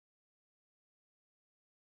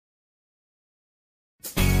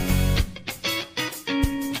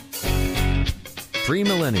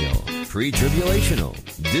premillennial, pre-tribulational,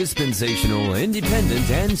 dispensational, independent,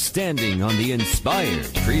 and standing on the inspired,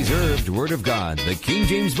 preserved Word of God, the King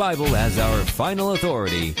James Bible as our final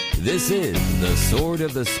authority. This is the Sword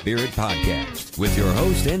of the Spirit podcast with your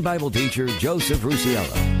host and Bible teacher, Joseph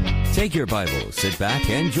Rusiello. Take your Bible, sit back,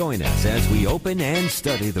 and join us as we open and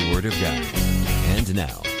study the Word of God. And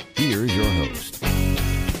now, here's your host.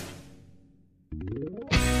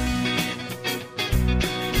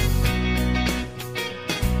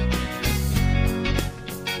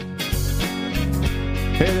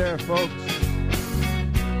 Hey there, folks.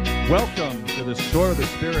 Welcome to the Sword of the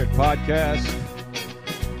Spirit podcast.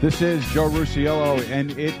 This is Joe Rusiello,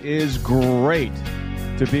 and it is great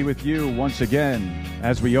to be with you once again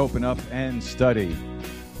as we open up and study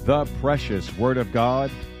the precious Word of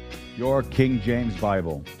God, your King James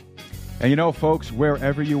Bible. And you know, folks,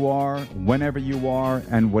 wherever you are, whenever you are,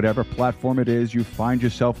 and whatever platform it is you find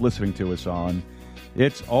yourself listening to us on,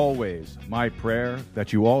 it's always my prayer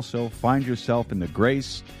that you also find yourself in the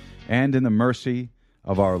grace and in the mercy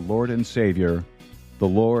of our Lord and Savior, the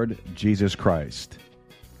Lord Jesus Christ.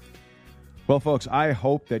 Well, folks, I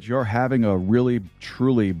hope that you're having a really,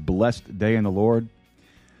 truly blessed day in the Lord.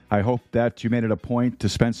 I hope that you made it a point to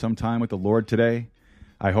spend some time with the Lord today.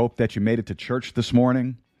 I hope that you made it to church this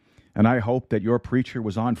morning. And I hope that your preacher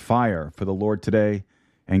was on fire for the Lord today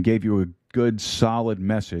and gave you a good, solid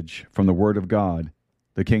message from the Word of God,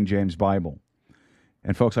 the King James Bible.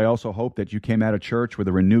 And folks, I also hope that you came out of church with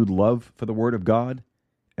a renewed love for the Word of God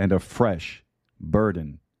and a fresh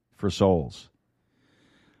burden for souls.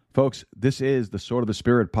 Folks, this is the Sword of the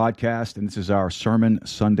Spirit podcast, and this is our Sermon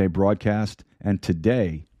Sunday broadcast. And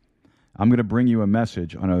today, I'm going to bring you a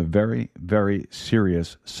message on a very, very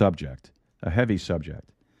serious subject, a heavy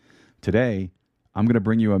subject. Today, I'm going to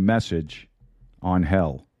bring you a message on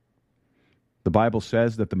hell. The Bible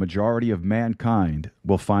says that the majority of mankind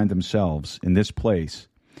will find themselves in this place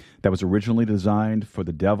that was originally designed for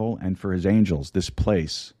the devil and for his angels, this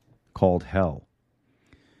place called hell.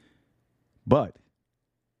 But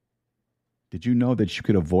did you know that you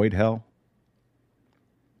could avoid hell?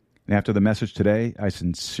 And after the message today, I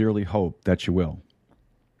sincerely hope that you will.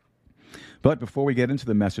 But before we get into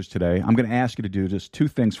the message today, I'm going to ask you to do just two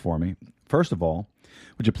things for me. First of all,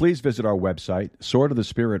 would you please visit our website,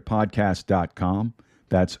 swordofthespiritpodcast.com.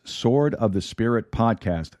 That's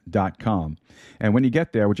swordofthespiritpodcast.com. And when you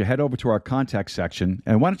get there, would you head over to our contact section,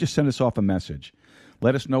 and why don't you send us off a message?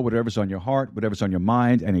 Let us know whatever's on your heart, whatever's on your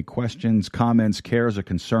mind, any questions, comments, cares, or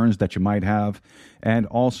concerns that you might have. And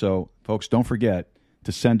also, folks, don't forget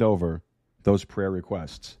to send over those prayer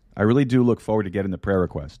requests. I really do look forward to getting the prayer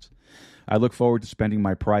requests. I look forward to spending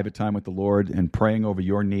my private time with the Lord and praying over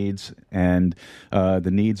your needs and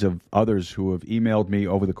the needs of others who have emailed me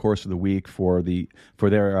over the course of the week for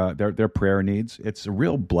their prayer needs. It's a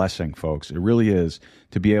real blessing, folks. It really is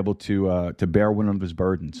to be able to bear one another's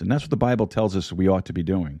burdens, and that's what the Bible tells us we ought to be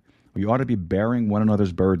doing. We ought to be bearing one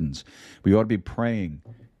another's burdens. We ought to be praying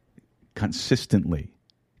consistently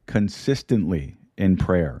in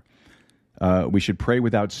prayer. We should pray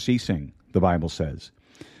without ceasing, the Bible says.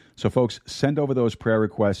 So, folks, send over those prayer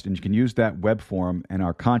requests, and you can use that web form in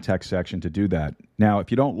our contact section to do that. Now,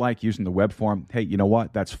 if you don't like using the web form, hey, you know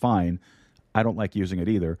what? That's fine. I don't like using it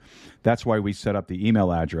either. That's why we set up the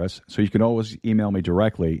email address. So you can always email me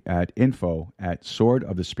directly at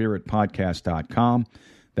info@swordofthespiritpodcast.com.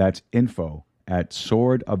 That's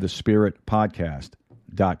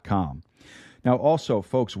info@swordofthespiritpodcast.com. Now, also,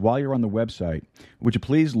 folks, while you're on the website, would you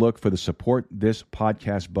please look for the Support This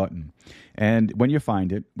Podcast button? And when you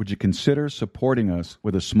find it, would you consider supporting us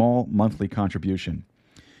with a small monthly contribution?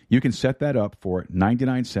 You can set that up for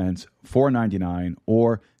 99 cents, $4.99,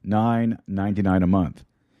 or $9.99 a month.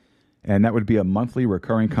 And that would be a monthly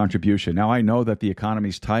recurring contribution. Now, I know that the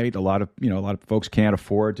economy's tight. A lot of folks can't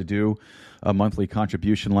afford to do a monthly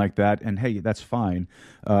contribution like that. And hey, that's fine.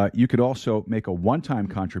 You could also make a one-time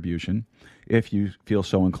contribution if you feel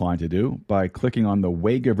so inclined to do by clicking on the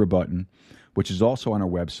Waygiver button, which is also on our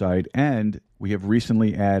website. And we have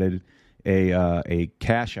recently added a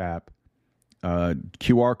Cash App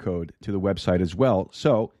QR code to the website as well.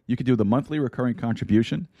 So you could do the monthly recurring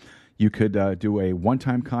contribution. You could do a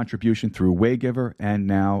one-time contribution through Waygiver and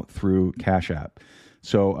now through Cash App.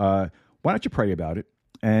 So why don't you pray about it?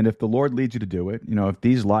 And if the Lord leads you to do it, if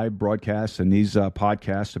these live broadcasts and these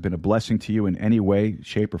podcasts have been a blessing to you in any way,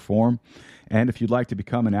 shape, or form, and if you'd like to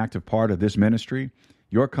become an active part of this ministry,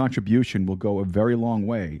 your contribution will go a very long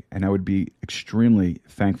way, and I would be extremely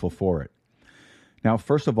thankful for it. Now,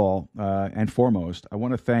 first of all, and foremost, I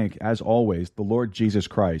want to thank, as always, the Lord Jesus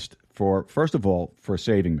Christ for, first of all, for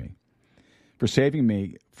saving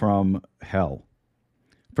me from hell.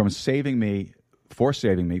 for saving me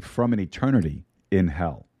from an eternity in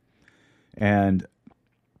hell. And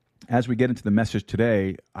as we get into the message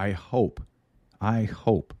today, I hope,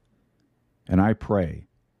 and I pray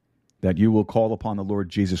that you will call upon the Lord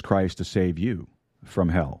Jesus Christ to save you from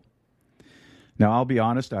hell. Now, I'll be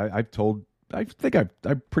honest, I think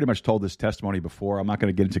I've pretty much told this testimony before. I'm not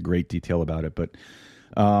going to get into great detail about it, but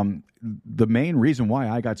the main reason why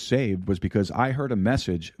I got saved was because I heard a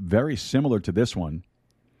message very similar to this one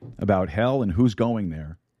about hell and who's going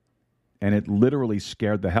there, and it literally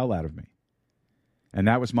scared the hell out of me. And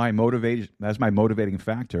that was my motivating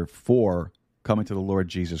factor for coming to the Lord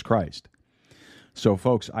Jesus Christ. So,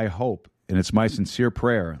 folks, I hope, and it's my sincere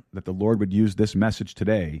prayer, that the Lord would use this message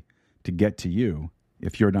today to get to you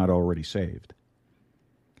if you're not already saved.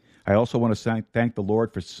 I also want to thank the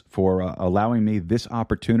Lord for allowing me this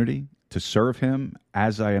opportunity to serve Him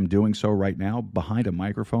as I am doing so right now, behind a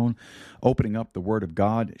microphone, opening up the Word of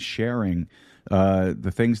God, sharing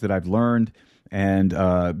the things that I've learned, and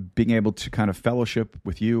being able to kind of fellowship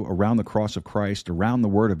with you around the cross of Christ, around the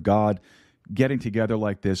Word of God, getting together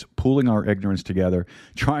like this, pooling our ignorance together,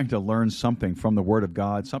 trying to learn something from the Word of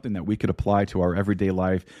God, something that we could apply to our everyday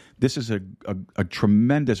life. This is a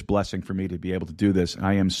tremendous blessing for me to be able to do this. And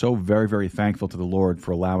I am so very, very thankful to the Lord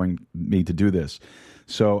for allowing me to do this.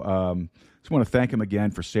 So I just want to thank Him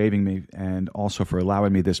again for saving me and also for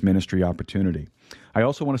allowing me this ministry opportunity. I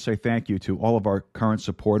also want to say thank you to all of our current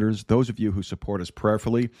supporters, those of you who support us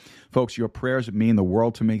prayerfully. Folks, your prayers mean the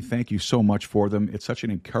world to me. Thank you so much for them. It's such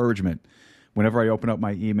an encouragement. Whenever I open up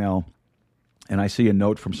my email and I see a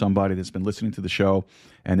note from somebody that's been listening to the show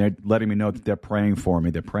and they're letting me know that they're praying for me,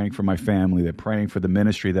 they're praying for my family, they're praying for the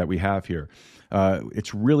ministry that we have here,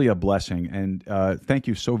 it's really a blessing. And thank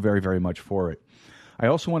you so very, very much for it. I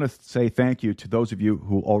also want to say thank you to those of you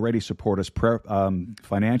who already support us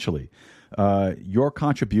financially. Your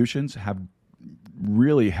contributions have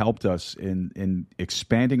really helped us in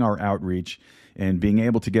expanding our outreach and being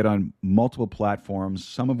able to get on multiple platforms,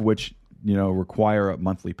 some of which require a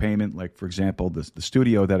monthly payment. Like, for example, the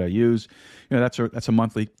studio that I use, that's a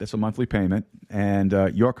monthly payment, and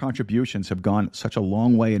your contributions have gone such a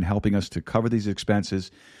long way in helping us to cover these expenses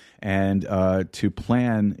and to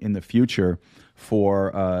plan in the future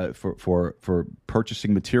for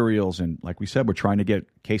purchasing materials. And like we said, we're trying to get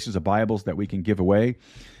cases of Bibles that we can give away,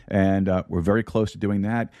 and we're very close to doing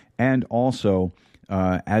that. And also,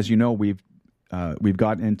 as you know, we've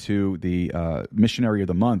gotten into the Missionary of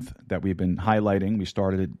the Month that we've been highlighting. We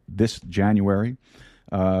started it this January.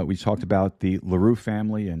 We talked about the LaRue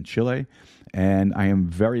family in Chile, and I am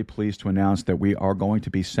very pleased to announce that we are going to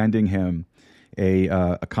be sending him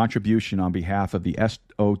a contribution on behalf of the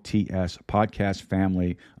SOTS podcast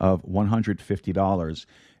family of $150.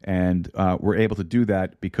 And we're able to do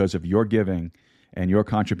that because of your giving and your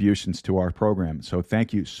contributions to our program. So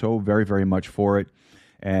thank you so very, very much for it.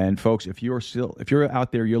 And folks, if you're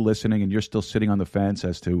out there, you're listening, and you're still sitting on the fence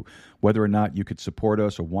as to whether or not you could support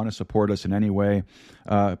us or want to support us in any way,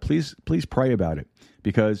 please pray about it,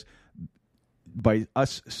 because by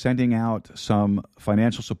us sending out some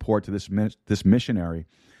financial support to this missionary,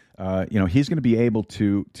 he's going to be able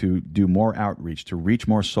to do more outreach, to reach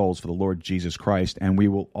more souls for the Lord Jesus Christ, and we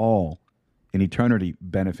will all in eternity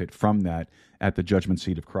benefit from that at the judgment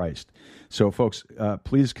seat of Christ. So, folks,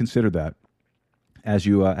 please consider that as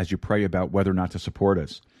you pray about whether or not to support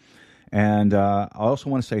us. And I also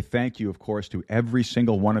want to say thank you, of course, to every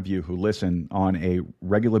single one of you who listen on a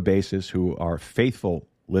regular basis, who are faithful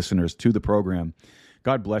listeners to the program.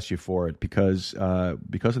 God bless you for it, because of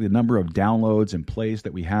the number of downloads and plays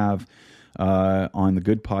that we have on the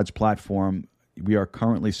Good Pods platform. We are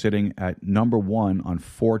currently sitting at number 1 on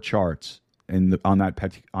 4 charts on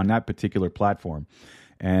that particular platform.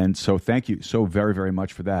 And so thank you so very, very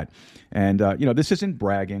much for that. And, this isn't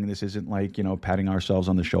bragging. This isn't like, patting ourselves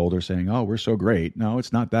on the shoulder saying, oh, we're so great. No,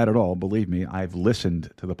 it's not that at all. Believe me, I've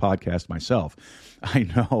listened to the podcast myself. I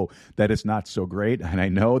know that it's not so great. And I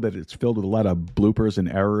know that it's filled with a lot of bloopers and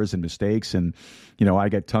errors and mistakes. And, I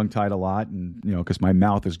get tongue-tied a lot, and, because my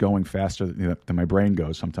mouth is going faster than my brain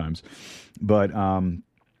goes sometimes. But your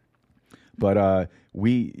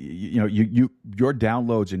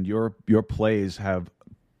downloads and your plays have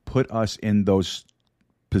put us in those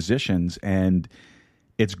positions, and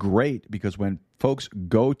it's great because when folks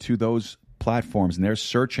go to those platforms and they're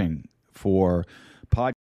searching for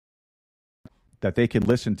podcasts that they can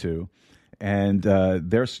listen to, and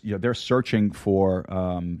they're searching for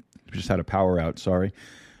just had a power out, sorry.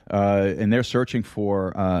 And they're searching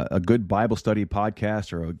for a good Bible study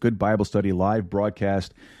podcast or a good Bible study live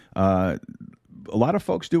broadcast. a lot of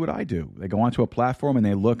folks do what I do. They go onto a platform and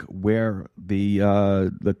they look where the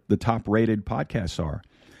top-rated podcasts are.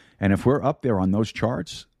 And if we're up there on those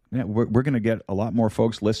charts, we're going to get a lot more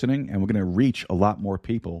folks listening, and we're going to reach a lot more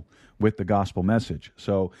people with the gospel message.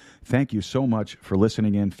 So thank you so much for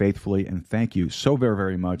listening in faithfully, and thank you so very,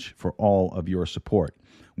 very much for all of your support,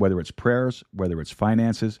 whether it's prayers, whether it's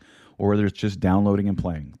finances, or whether it's just downloading and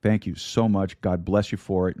playing. Thank you so much. God bless you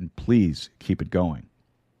for it, and please keep it going.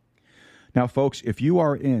 Now, folks, if you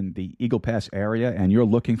are in the Eagle Pass area and you're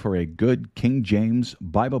looking for a good King James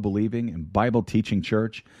Bible-believing and Bible-teaching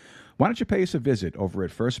church, why don't you pay us a visit over at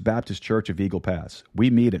First Baptist Church of Eagle Pass? We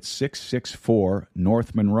meet at 664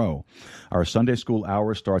 North Monroe. Our Sunday school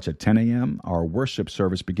hour starts at 10 a.m. Our worship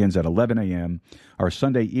service begins at 11 a.m. Our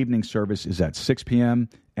Sunday evening service is at 6 p.m.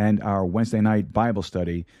 And our Wednesday night Bible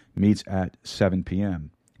study meets at 7 p.m.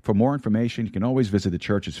 For more information, you can always visit the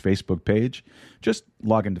church's Facebook page. Just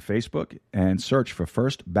log into Facebook and search for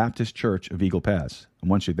First Baptist Church of Eagle Pass. And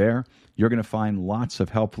once you're there, you're going to find lots of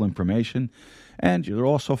helpful information, and you'll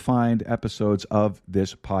also find episodes of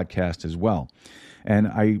this podcast as well. And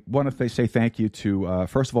I want to say thank you to,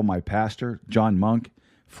 first of all, my pastor, John Monk,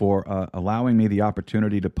 for allowing me the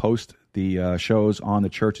opportunity to post the shows on the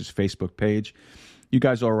church's Facebook page. You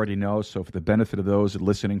guys already know, so for the benefit of those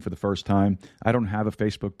listening for the first time, I don't have a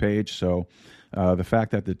Facebook page, so the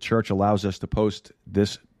fact that the church allows us to post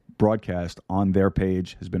this broadcast on their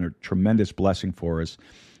page has been a tremendous blessing for us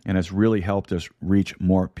and has really helped us reach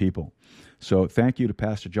more people. So thank you to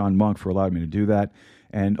Pastor John Monk for allowing me to do that.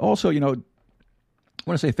 And also, I want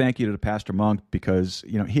to say thank you to Pastor Monk because,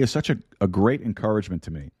 he is such a great encouragement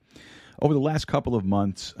to me. Over the last couple of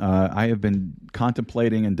months, I have been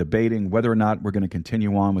contemplating and debating whether or not we're going to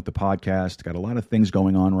continue on with the podcast. Got a lot of things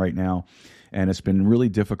going on right now, and it's been really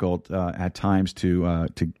difficult at times to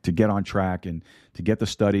get on track and to get the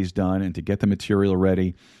studies done and to get the material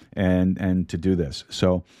ready and to do this.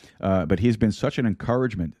 So, but he's been such an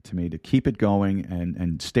encouragement to me to keep it going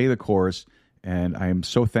and stay the course, and I am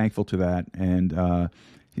so thankful to that. And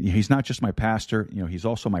he's not just my pastor, he's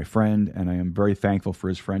also my friend, and I am very thankful for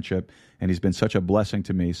his friendship, and he's been such a blessing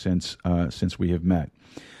to me since we have met.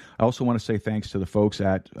 I also want to say thanks to the folks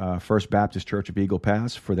at First Baptist Church of Eagle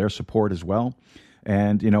Pass for their support as well.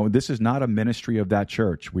 And, this is not a ministry of that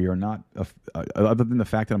church. We are not, other than the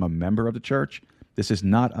fact that I'm a member of the church, this is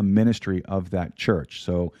not a ministry of that church.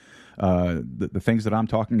 So the things that I'm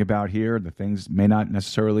talking about here, the things may not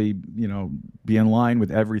necessarily, be in line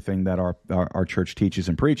with everything that our church teaches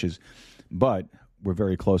and preaches, but we're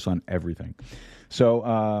very close on everything.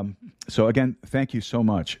 So again, thank you so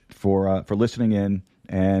much for listening in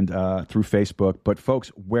and through Facebook. But folks,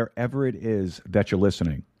 wherever it is that you're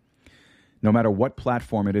listening, no matter what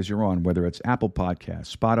platform it is you're on, whether it's Apple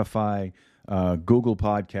Podcasts, Spotify, Google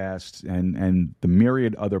Podcasts, and the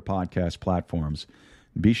myriad other podcast platforms,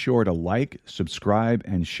 be sure to like, subscribe,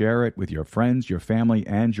 and share it with your friends, your family,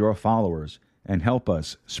 and your followers, and help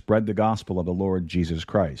us spread the gospel of the Lord Jesus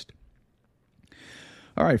Christ.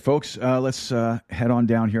 All right, folks, let's head on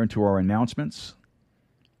down here into our announcements.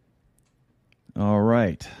 All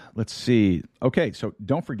right, let's see. Okay, so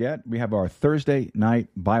don't forget, we have our Thursday night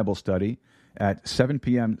Bible study at 7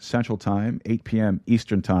 p.m. Central Time, 8 p.m.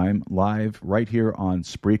 Eastern Time, live right here on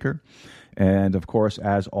Spreaker. And, of course,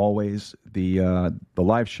 as always, the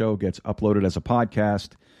live show gets uploaded as a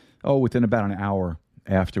podcast, within about an hour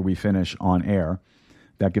after we finish on air.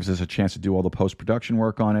 That gives us a chance to do all the post-production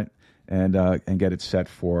work on it and get it set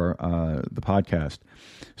for the podcast.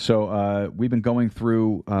 So we've been going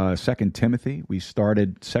through 2 Timothy. We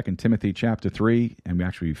started 2 Timothy chapter 3, and we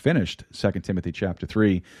actually finished 2 Timothy chapter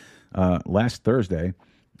 3 last Thursday.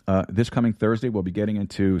 This coming Thursday, we'll be getting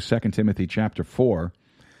into 2 Timothy chapter 4.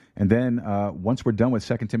 And then once we're done with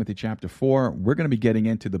 2 Timothy chapter 4, we're going to be getting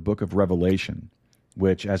into the book of Revelation,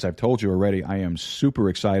 which, as I've told you already, I am super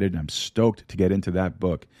excited and I'm stoked to get into that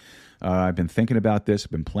book. I've been thinking about this,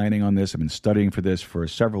 I've been planning on this, I've been studying for this for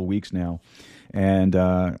several weeks now, and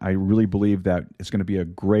I really believe that it's going to be a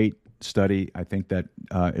great study. I think that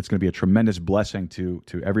it's going to be a tremendous blessing to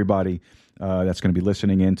everybody that's going to be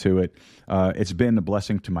listening into it. It's been a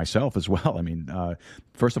blessing to myself as well. I mean,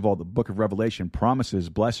 first of all, the book of Revelation promises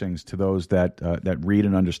blessings to those that read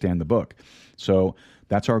and understand the book. So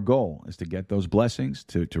that's our goal, is to get those blessings,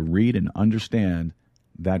 to read and understand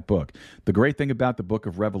that book. The great thing about the book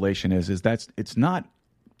of Revelation is that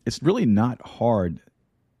it's really not hard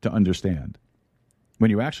to understand. When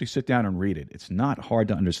you actually sit down and read it, it's not hard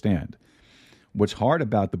to understand. What's hard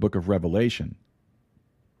about the book of Revelation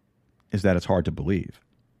is that it's hard to believe.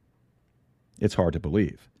 It's hard to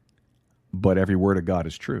believe. But every word of God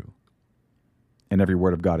is true. And every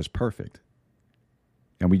word of God is perfect.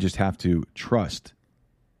 And we just have to trust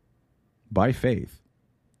by faith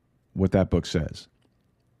what that book says.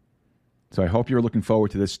 So I hope you're looking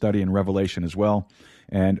forward to this study in Revelation as well.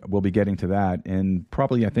 And we'll be getting to that in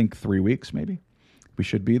probably, I think, 3 weeks, maybe. We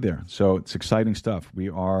should be there. So it's exciting stuff. We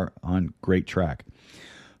are on great track.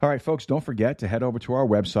 All right, folks, don't forget to head over to our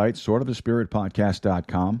website,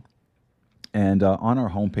 swordofthespiritpodcast.com. And on our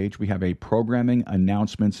homepage, we have a programming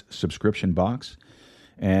announcements subscription box.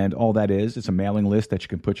 And all that is, it's a mailing list that you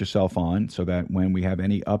can put yourself on so that when we have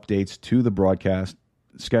any updates to the broadcast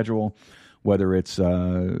schedule, whether it's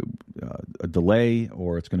a delay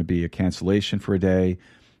or it's going to be a cancellation for a day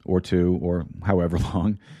or two or however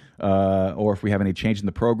long, or if we have any change in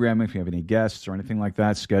the programming, if we have any guests or anything like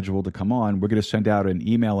that scheduled to come on, we're going to send out an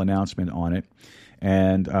email announcement on it.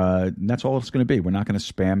 And that's all it's going to be. We're not going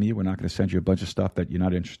to spam you. We're not going to send you a bunch of stuff that you're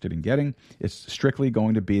not interested in getting. It's strictly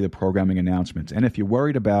going to be the programming announcements. And if you're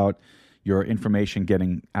worried about your information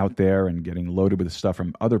getting out there and getting loaded with stuff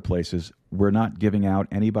from other places, we're not giving out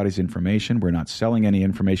anybody's information. We're not selling any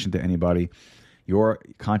information to anybody. Your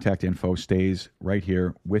contact info stays right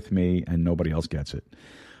here with me, and nobody else gets it.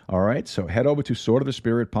 All right, so head over to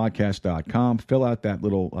swordofthespiritpodcast.com, fill out that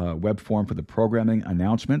little web form for the programming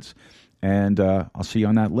announcements, and I'll see you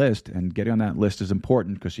on that list. And getting on that list is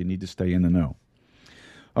important because you need to stay in the know.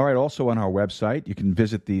 All right, also on our website, you can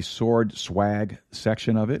visit the Sword Swag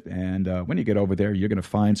section of it. And when you get over there, you're going to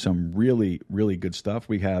find some really, really good stuff.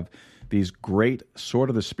 We have these great Sword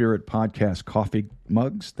of the Spirit podcast coffee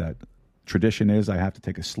mugs that tradition is I have to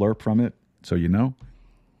take a slurp from it, so you know.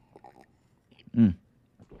 Yeah,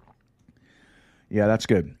 that's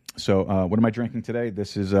good. So what am I drinking today?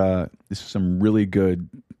 This is some really good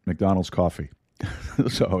McDonald's coffee.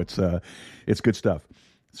 So it's good stuff.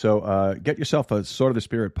 So get yourself a Sword of the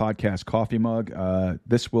Spirit podcast coffee mug.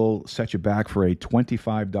 This will set you back for a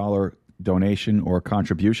 $25 donation or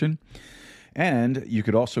contribution. And you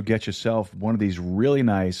could also get yourself one of these really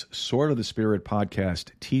nice Sword of the Spirit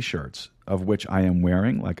podcast T-shirts, of which I am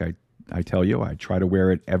wearing. Like I tell you, I try to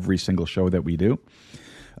wear it every single show that we do.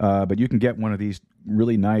 But you can get one of these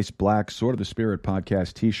really nice black Sword of the Spirit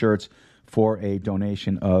podcast T-shirts for a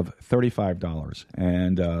donation of $35.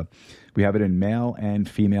 And we have it in male and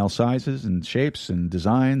female sizes and shapes and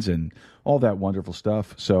designs and all that wonderful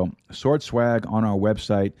stuff. So Sword Swag on our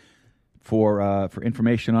website. For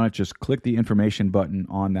information on it, just click the information button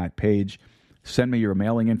on that page. Send me your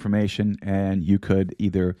mailing information, and you could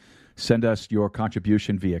either send us your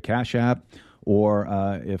contribution via Cash App, or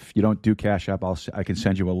if you don't do Cash App, I can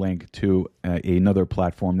send you a link to another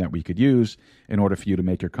platform that we could use in order for you to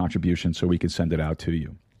make your contribution so we can send it out to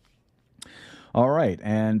you. All right,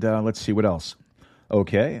 and let's see what else.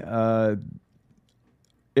 Okay,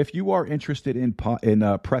 if you are interested in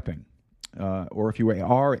prepping, or if you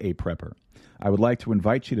are a prepper, I would like to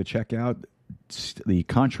invite you to check out the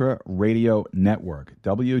Contra Radio Network,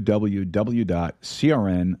 www.crn.best.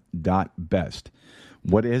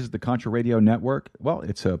 What is the Contra Radio Network? Well,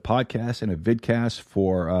 it's a podcast and a vidcast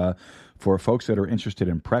for folks that are interested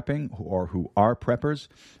in prepping or who are preppers,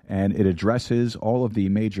 and it addresses all of the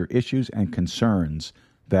major issues and concerns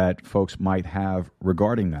that folks might have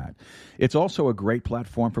regarding that. It's also a great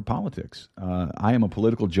platform for politics. I am a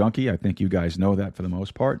political junkie. I think you guys know that for the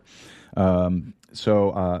most part.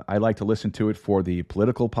 So I like to listen to it for the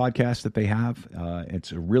political podcast that they have.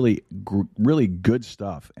 It's a really good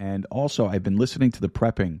stuff. And also, I've been listening to the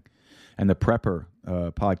Prepping and the Prepper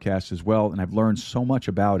podcast as well, and I've learned so much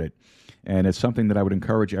about it. And it's something that I would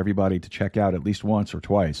encourage everybody to check out at least once or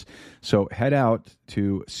twice. So head out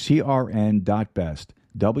to crn.best,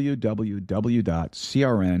 www.crn.best,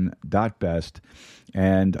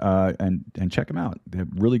 and check them out. They have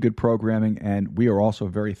really good programming, and we are also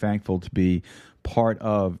very thankful to be part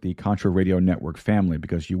of the Contra Radio Network family,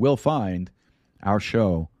 because you will find our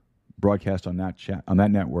show broadcast on that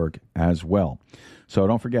network as well. So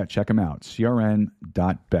don't forget, check them out,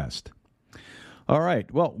 crn.best. All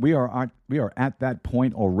right. Well, we are at that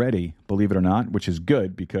point already, believe it or not, which is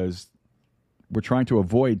good because we're trying to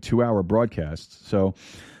avoid 2-hour broadcasts. So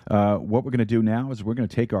what we're going to do now is we're going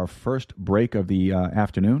to take our first break of the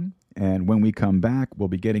afternoon, and when we come back, we'll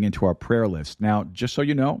be getting into our prayer list. Now, just so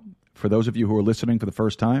you know, for those of you who are listening for the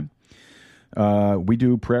first time, we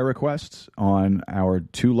do prayer requests on our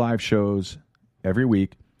 2 live shows every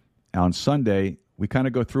week. On Sunday, we kind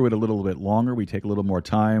of go through it a little bit longer. We take a little more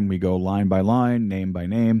time. We go line by line, name by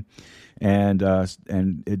name. And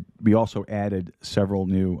we also added several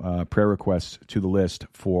new prayer requests to the list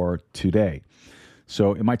for today.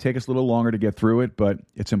 So it might take us a little longer to get through it, but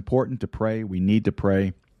it's important to pray. We need to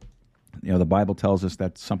pray. You know, the Bible tells us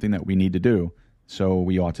that's something that we need to do, so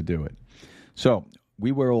we ought to do it. So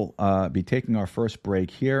we will be taking our first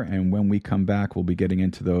break here, and when we come back, we'll be getting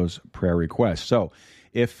into those prayer requests. So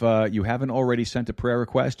if you haven't already sent a prayer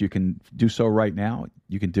request, you can do so right now.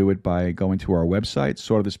 You can do it by going to our website,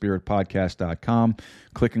 swordofthespiritpodcast.com,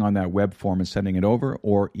 clicking on that web form and sending it over,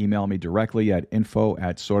 or email me directly at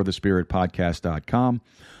info@swordofthespiritpodcast.com.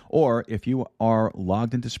 Or if you are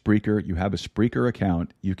logged into Spreaker, you have a Spreaker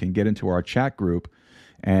account, you can get into our chat group,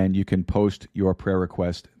 and you can post your prayer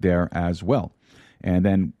request there as well. And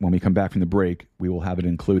then when we come back from the break, we will have it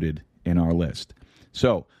included in our list.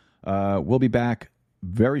 So we'll be back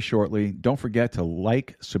very shortly. Don't forget to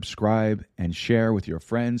like, subscribe, and share with your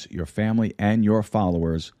friends, your family, and your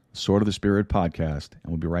followers, Sword of the Spirit podcast.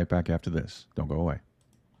 And we'll be right back after this. Don't go away.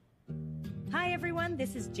 Hi, everyone.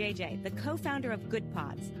 This is JJ, the co-founder of Good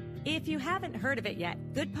Pods. If you haven't heard of it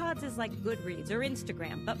yet, Good Pods is like Goodreads or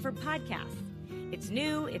Instagram, but for podcasts. It's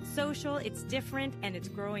new, it's social, it's different, and it's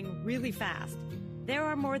growing really fast. There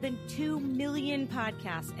are more than 2 million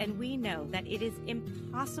podcasts, and we know that it is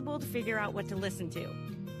impossible to figure out what to listen to.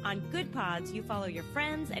 On Good Pods, you follow your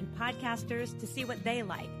friends and podcasters to see what they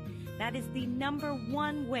like. That is the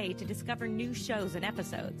 #1 way to discover new shows and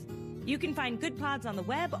episodes. You can find Good Pods on the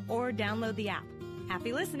web or download the app.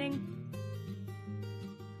 Happy listening.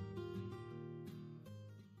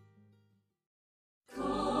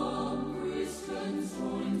 Come, Christians,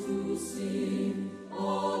 join to sing.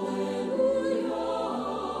 Alleluia,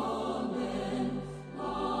 amen.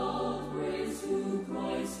 Love, praise to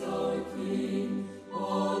Christ our King.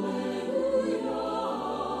 Alleluia,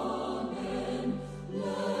 amen.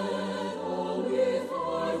 Let all with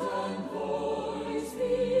heart and voice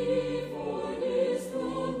before His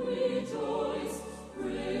throne rejoice.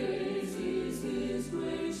 Praise is His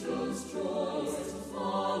gracious choice.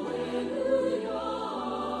 Alleluia,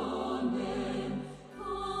 amen.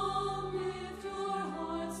 Come, lift your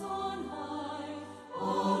hearts on high.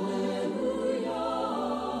 Alleluia,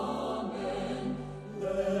 amen.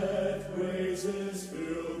 Let praises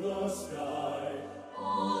fill the sky.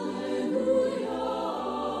 Alleluia,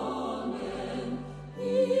 amen. He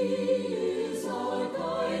is our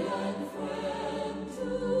guide and friend.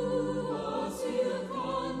 To us He'll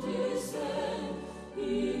condescend.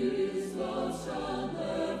 His love shall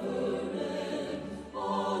never end.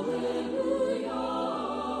 Alleluia,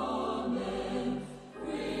 amen.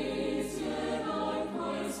 Praise yet our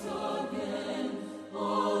Christ again.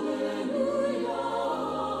 Alleluia,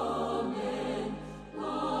 amen.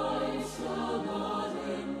 Life shall not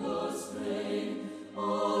end the strain.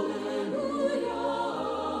 Alleluia,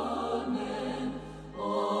 amen.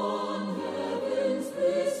 On heaven's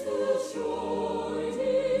blissful shore,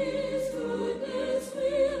 His goodness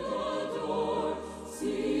we'll adore,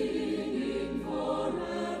 singing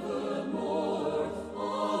forevermore.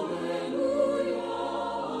 Alleluia,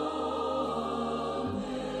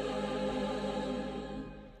 amen.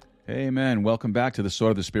 Amen. Welcome back to the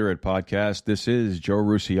Sword of the Spirit podcast. This is Joe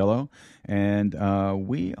Rusiello, and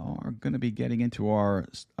we are going to be getting into our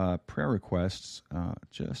prayer requests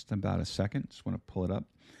just about a second. Just want to pull it up.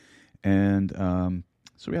 And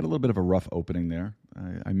so we had a little bit of a rough opening there.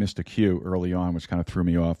 I missed a cue early on, which kind of threw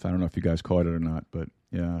me off. I don't know if you guys caught it or not, but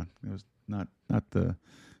yeah, it was not the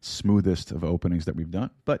smoothest of openings that we've done.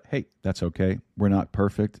 But hey, that's okay. We're not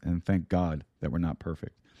perfect, and thank God that we're not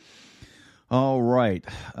perfect. All right.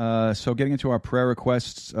 So getting into our prayer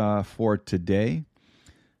requests for today.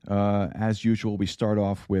 As usual, we start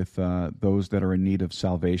off with those that are in need of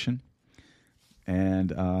salvation.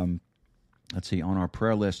 And let's see, on our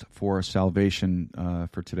prayer list for salvation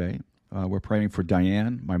for today, we're praying for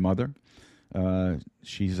Diane, my mother.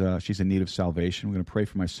 She's in need of salvation. We're going to pray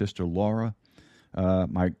for my sister Laura,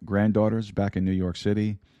 my granddaughters back in New York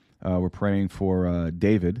City. We're praying for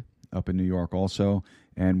David up in New York also.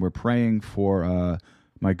 And we're praying for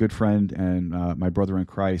my good friend and my brother in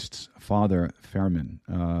Christ's father, Fairman,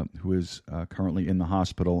 who is currently in the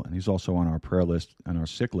hospital, and he's also on our prayer list, on our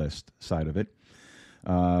sick list side of it.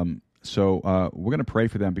 So we're going to pray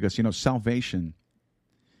for them because, salvation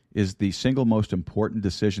is the single most important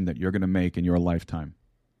decision that you're going to make in your lifetime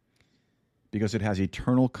because it has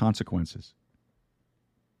eternal consequences.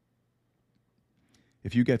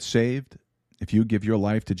 If you get saved, if you give your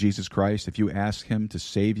life to Jesus Christ, if you ask Him to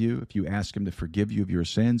save you, if you ask Him to forgive you of your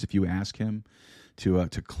sins, if you ask Him to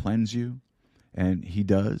cleanse you, and He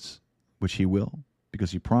does, which He will,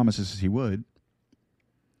 because He promises He would,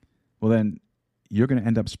 well then, you're going to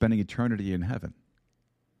end up spending eternity in heaven.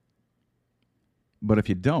 But if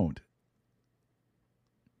you don't,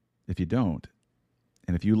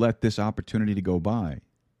 and if you let this opportunity to go by,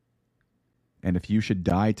 and if you should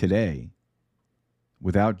die today,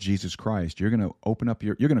 without Jesus Christ, you're going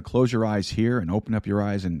to close your eyes here and open up your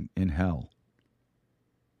eyes in hell,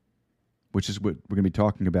 which is what we're going to be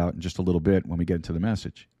talking about in just a little bit when we get into the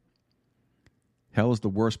message. Hell is the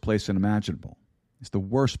worst place imaginable. It's the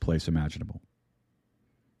worst place imaginable.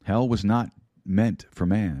 Hell was not meant for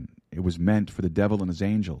man. It was meant for the devil and his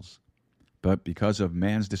angels. But because of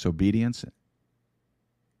man's disobedience,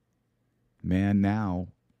 man now,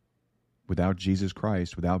 without Jesus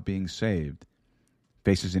Christ, without being saved,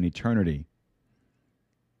 faces an eternity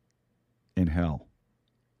in hell.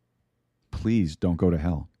 Please don't go to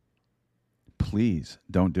hell. Please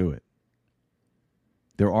don't do it.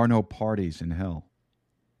 There are no parties in hell.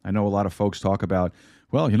 I know a lot of folks talk about,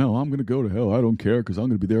 well, I'm going to go to hell. I don't care because I'm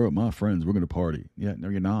going to be there with my friends. We're going to party. Yeah, no,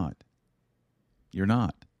 you're not. You're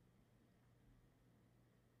not.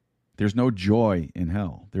 There's no joy in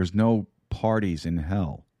hell. There's no parties in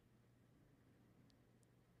hell.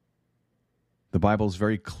 The Bible is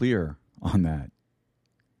very clear on that.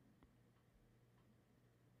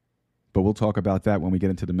 But we'll talk about that when we get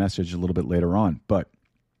into the message a little bit later on. But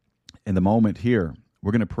in the moment here,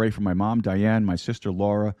 we're going to pray for my mom, Diane, my sister,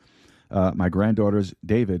 Laura, my granddaughters,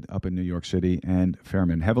 David, up in New York City, and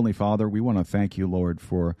Fairman. Heavenly Father, we want to thank you, Lord,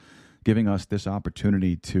 for giving us this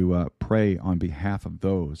opportunity to pray on behalf of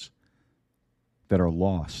those that are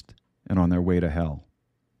lost and on their way to hell.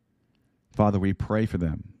 Father, we pray for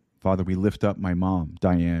them. Father, we lift up my mom,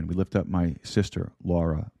 Diane. We lift up my sister,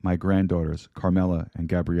 Laura, my granddaughters, Carmela and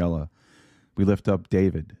Gabriella. We lift up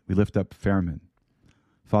David. We lift up Fairman.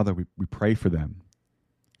 Father, we pray for them.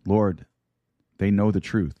 Lord, they know the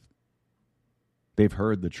truth. They've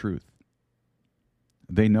heard the truth.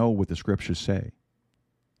 They know what the scriptures say.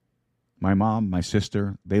 My mom, my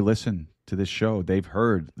sister, they listen to this show. They've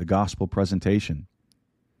heard the gospel presentation.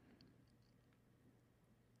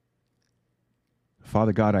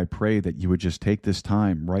 Father God, I pray that you would just take this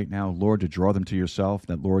time right now, Lord, to draw them to yourself,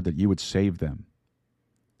 that, Lord, that you would save them.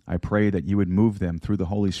 I pray that you would move them through the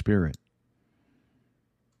Holy Spirit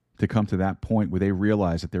to come to that point where they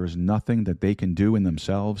realize that there is nothing that they can do in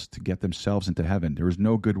themselves to get themselves into heaven. There is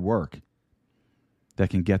no good work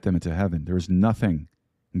that can get them into heaven. There is nothing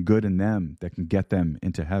good in them that can get them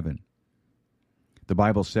into heaven. The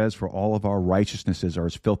Bible says, for all of our righteousnesses are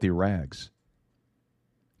as filthy rags.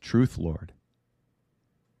 Truth, Lord.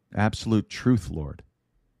 Absolute truth, Lord.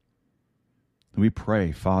 We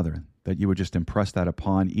pray, Father, that you would just impress that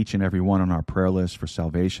upon each and every one on our prayer list for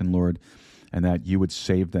salvation, Lord, and that you would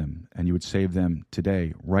save them, and you would save them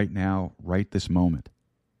today, right now, right this moment.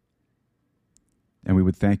 And we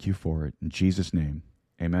would thank you for it. In Jesus' name,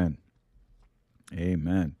 amen.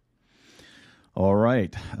 Amen. All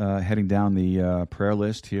right, heading down the prayer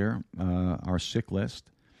list here, our sick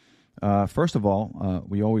list. First of all,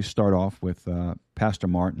 we always start off with Pastor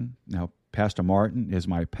Martin. Now, Pastor Martin is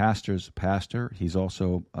my pastor's pastor. He's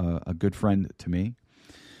also a good friend to me.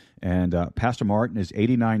 And Pastor Martin is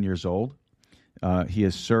 89 years old. He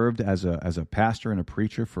has served as a pastor and a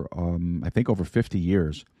preacher for, I think, over 50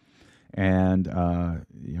 years. And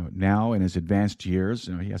now in his advanced years,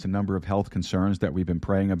 he has a number of health concerns that we've been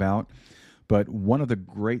praying about. But one of the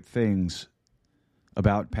great things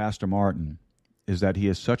about Pastor Martin is that he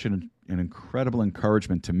is such an incredible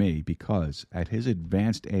encouragement to me, because at his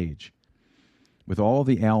advanced age, with all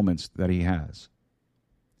the ailments that he has,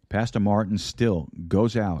 Pastor Martin still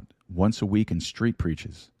goes out once a week and street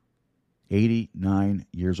preaches. 89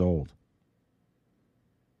 years old.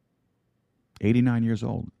 89 years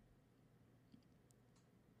old.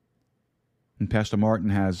 And Pastor Martin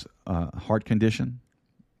has a heart condition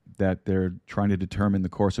that they're trying to determine the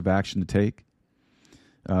course of action to take.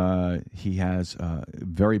 He has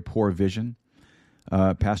very poor vision.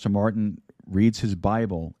 Pastor Martin reads his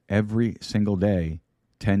Bible every single day,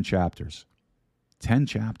 10 chapters. 10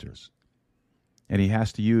 chapters. And he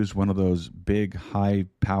has to use one of those big,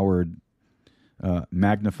 high-powered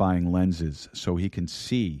magnifying lenses so he can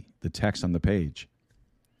see the text on the page.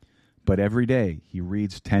 But every day he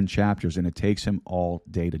reads 10 chapters, and it takes him all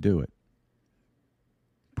day to do it.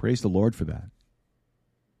 Praise the Lord for that.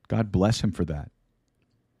 God bless him for that.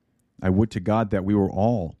 I would to God that we were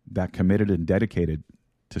all that committed and dedicated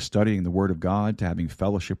to studying the Word of God, to having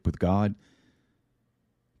fellowship with God,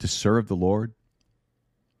 to serve the Lord.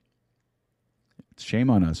 Shame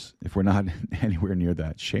on us if we're not anywhere near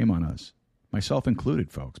that. Shame on us. Myself included,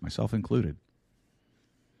 folks. Myself included.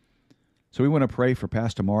 So we want to pray for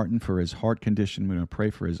Pastor Martin for his heart condition. We want to pray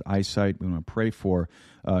for his eyesight. We want to pray for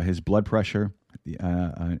his blood pressure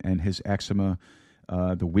and his eczema,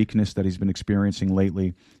 the weakness that he's been experiencing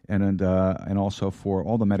lately, and also for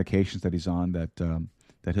all the medications that he's on,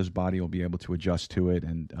 that his body will be able to adjust to it,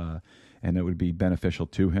 and and it would be beneficial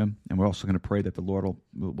to him. And we're also going to pray that the Lord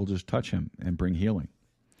will just touch him and bring healing.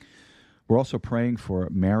 We're also praying for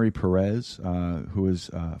Mary Perez, who is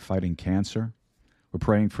fighting cancer. We're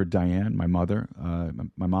praying for Diane, my mother.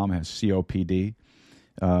 My mom has COPD,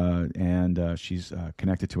 and she's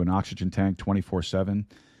connected to an oxygen tank 24/7,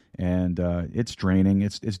 and it's draining.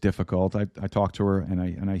 It's difficult. I talk to her,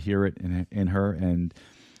 and I hear it in her, and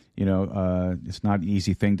it's not an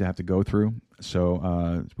easy thing to have to go through. So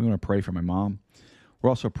we want to pray for my mom. We're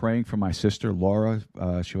also praying for my sister, Laura,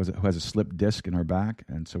 who has a slipped disc in her back,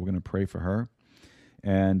 and so we're going to pray for her.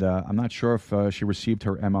 And I'm not sure if she received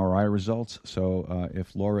her MRI results, so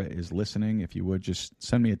if Laura is listening, if you would just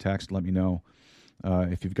send me a text, let me know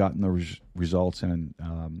if you've gotten the results and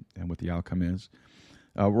what the outcome is.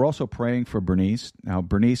 We're also praying for Bernice. Now,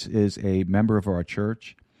 Bernice is a member of our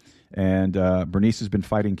church, and Bernice has been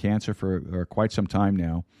fighting cancer for quite some time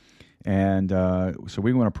now. And so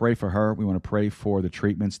we want to pray for her. We want to pray for the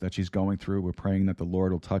treatments that she's going through. We're praying that the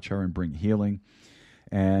Lord will touch her and bring healing.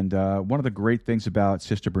 And one of the great things about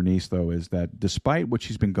Sister Bernice, though, is that despite what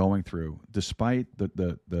she's been going through, despite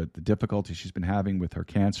the difficulties she's been having with her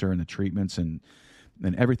cancer and the treatments and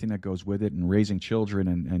everything that goes with it, and raising children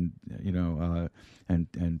and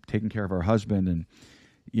taking care of her husband, and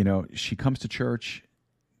she comes to church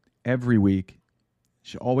every week.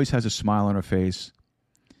 She always has a smile on her face.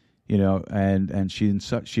 And she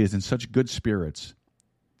is in such good spirits,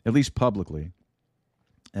 at least publicly,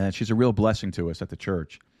 and she's a real blessing to us at the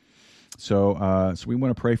church. So we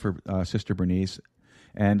want to pray for Sister Bernice,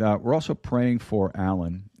 and we're also praying for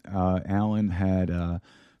Alan. Alan had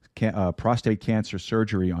prostate cancer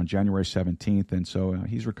surgery on January 17th, and so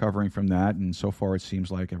he's recovering from that. And so far, it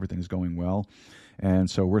seems like everything's going well, and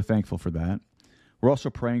so we're thankful for that. We're also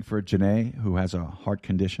praying for Janae, who has a heart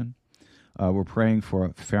condition. We're praying for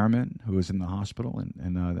Fairman, who is in the hospital,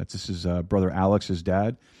 and this is Brother Alex's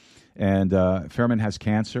dad. And Fairman has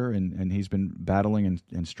cancer, and he's been battling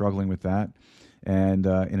and struggling with that. And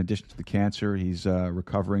in addition to the cancer, he's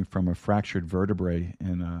recovering from a fractured vertebrae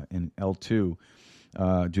in L2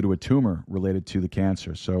 due to a tumor related to the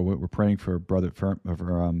cancer. So we're praying for Brother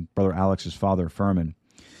Alex's father, Furman.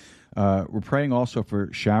 We're praying also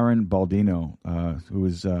for Sharon Baldino, who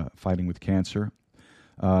is fighting with cancer.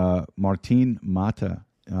 Martin Mata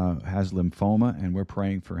has lymphoma, and we're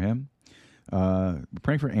praying for him. We're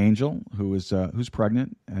praying for Angel, who's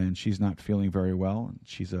pregnant, and she's not feeling very well.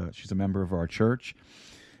 She's a member of our church.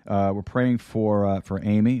 We're praying for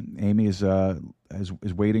Amy. Amy is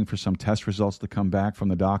waiting for some test results to come back from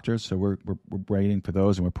the doctors, so we're waiting for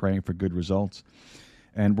those, and we're praying for good results.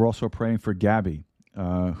 And we're also praying for Gabby,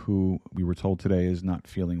 who we were told today is not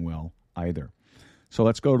feeling well either. So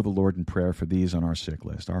let's go to the Lord in prayer for these on our sick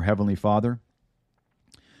list. Our Heavenly Father,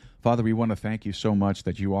 we want to thank you so much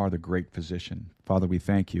that you are the great physician. Father, we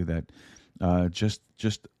thank you that just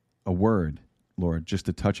a word, Lord, just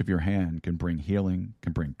a touch of your hand can bring healing,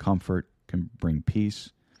 can bring comfort, can bring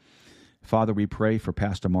peace. Father, we pray for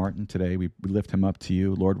Pastor Martin today. We lift him up to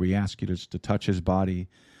you. Lord, we ask you to touch his body.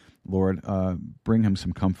 Lord, bring him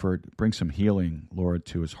some comfort, bring some healing, Lord,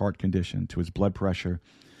 to his heart condition, to his blood pressure.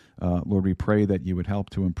 Lord, we pray that you would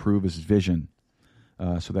help to improve his vision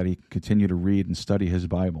so that he can continue to read and study his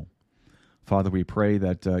Bible. Father, we pray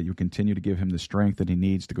that you continue to give him the strength that he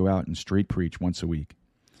needs to go out and street preach once a week.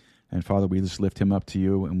 And Father, we just lift him up to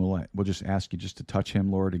you, and we'll just ask you just to touch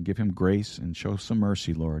him, Lord, and give him grace and show some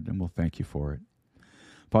mercy, Lord, and we'll thank you for it.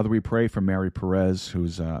 Father, we pray for Mary Perez,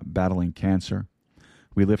 who's battling cancer.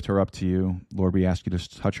 We lift her up to you. Lord, we ask you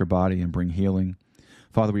to touch her body and bring healing.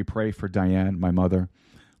 Father, we pray for Diane, my mother.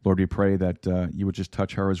 Lord, we pray that you would just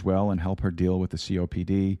touch her as well and help her deal with the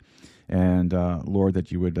COPD. And, Lord,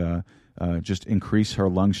 that you would just increase her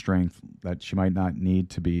lung strength, that she might not need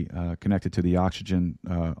to be connected to the oxygen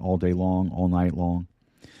all day long, all night long.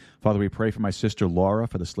 Father, we pray for my sister Laura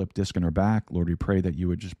for the slipped disc in her back. Lord, we pray that you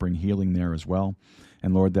would just bring healing there as well.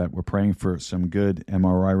 And, Lord, that we're praying for some good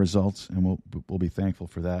MRI results, and we'll be thankful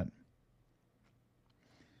for that.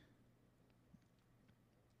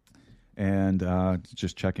 And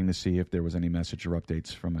just checking to see if there was any message or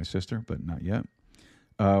updates from my sister, but not yet.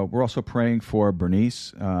 We're also praying for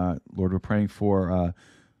Bernice. Lord, we're praying for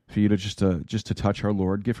you to just to touch her,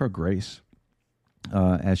 Lord. Give her grace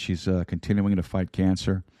as she's continuing to fight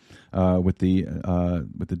cancer with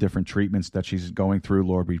the different treatments that she's going through.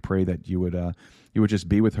 Lord, we pray that you would just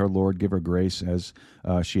be with her, Lord. Give her grace as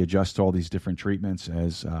she adjusts to all these different treatments.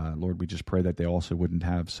 As Lord, we just pray that they also wouldn't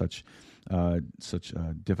have such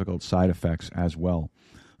difficult side effects as well.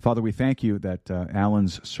 Father, we thank you that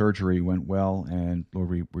Alan's surgery went well, and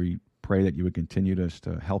Lord, we pray that you would continue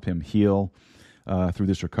to help him heal. through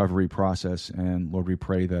this recovery process. And Lord, we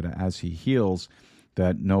pray that as he heals,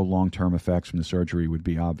 that no long-term effects from the surgery would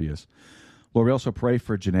be obvious. Lord, we also pray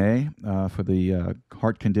for Janae, for the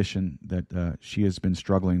heart condition that she has been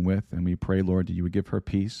struggling with, and we pray, Lord, that you would give her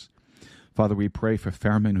peace. Father, we pray for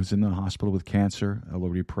Fairman, who's in the hospital with cancer.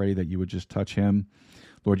 Lord, we pray that you would just touch him.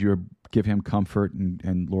 Lord, you would give him comfort,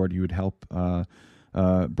 and Lord, you would help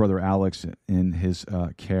Brother Alex in his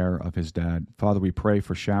care of his dad. Father, we pray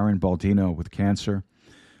for Sharon Baldino with cancer.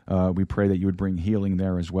 We pray that you would bring healing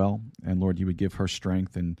there as well, and Lord, you would give her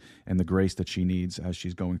strength and the grace that she needs as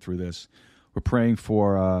she's going through this. We're praying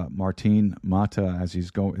for Martin Mata as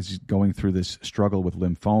he's going through this struggle with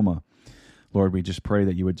lymphoma. Lord, we just pray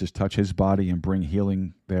that you would just touch his body and bring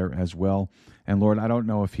healing there as well. And Lord, I don't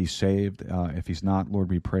know if he's saved. If he's not, Lord,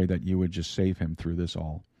 we pray that you would just save him through this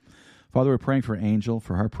all. Father, we're praying for Angel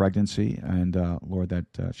for her pregnancy, and Lord,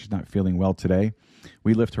 that she's not feeling well today.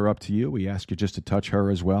 We lift her up to you. We ask you just to touch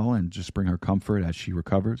her as well and just bring her comfort as she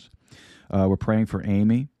recovers. We're praying for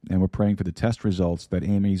Amy, and we're praying for the test results that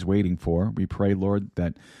Amy's waiting for. We pray, Lord,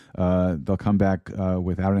 that they'll come back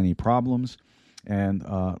without any problems, and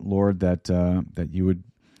Lord, that you would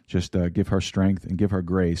just give her strength and give her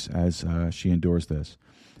grace as she endures this.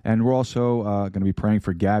 And we're also going to be praying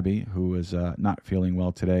for Gabby, who is not feeling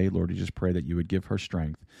well today. Lord, we just pray that you would give her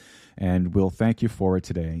strength, and we'll thank you for it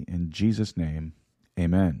today. In Jesus' name,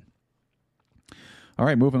 amen. All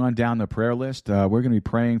right, moving on down the prayer list, we're going to be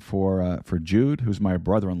praying for Jude, who's my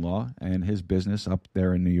brother-in-law, and his business up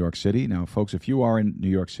there in New York City. Now, folks, if you are in New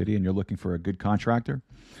York City and you're looking for a good contractor,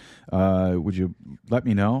 would you let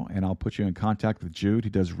me know, and I'll put you in contact with Jude. He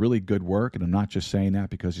does really good work, and I'm not just saying that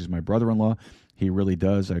because he's my brother-in-law. He really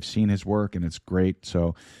does. I've seen his work, and it's great.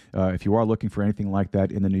 So if you are looking for anything like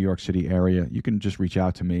that in the New York City area, you can just reach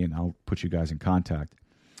out to me, and I'll put you guys in contact.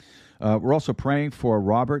 We're also praying for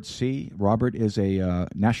Robert C. Robert is a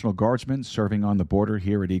National Guardsman serving on the border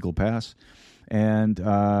here at Eagle Pass. And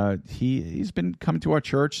he's been coming to our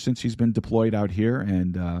church since he's been deployed out here.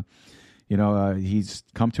 And, he's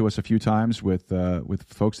come to us a few times with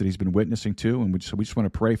folks that he's been witnessing to. And we just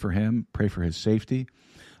want to pray for him, pray for his safety,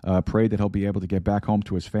 pray that he'll be able to get back home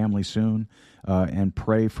to his family soon, and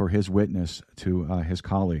pray for his witness to his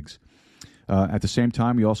colleagues. At the same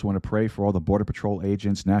time, we also want to pray for all the Border Patrol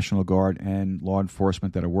agents, National Guard, and law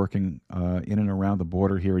enforcement that are working in and around the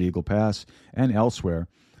border here at Eagle Pass and elsewhere,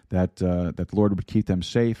 that the Lord would keep them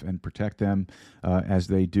safe and protect them as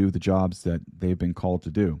they do the jobs that they've been called to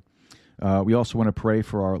do. We also want to pray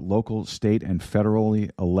for our local, state, and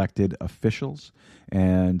federally elected officials,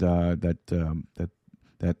 and that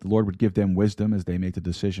the Lord would give them wisdom as they make the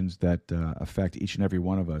decisions that affect each and every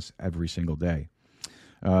one of us every single day.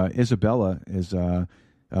 Isabella is,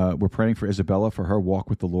 we're praying for Isabella for her walk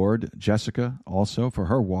with the Lord. Jessica also for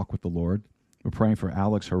her walk with the Lord. We're praying for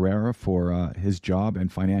Alex Herrera for his job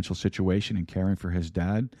and financial situation and caring for his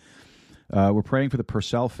dad. We're praying for the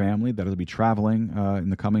Purcell family that will be traveling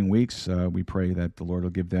in the coming weeks. We pray that the Lord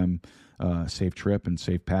will give them a safe trip and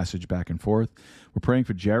safe passage back and forth. We're praying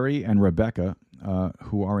for Jerry and Rebecca,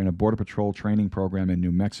 who are in a Border Patrol training program in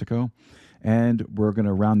New Mexico. And we're going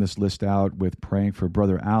to round this list out with praying for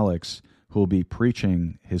Brother Alex, who will be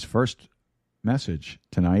preaching his first message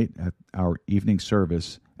tonight at our evening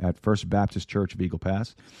service at First Baptist Church of Eagle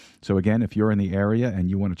Pass. So again, if you're in the area and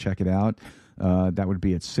you want to check it out, that would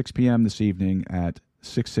be at 6 p.m. this evening at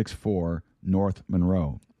 664 North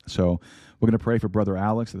Monroe. So we're going to pray for Brother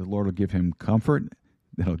Alex, that the Lord will give him comfort,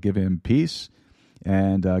 that he'll give him peace,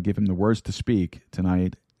 and give him the words to speak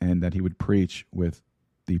tonight, and that he would preach with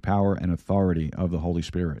the power and authority of the Holy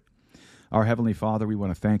Spirit. Our Heavenly Father, we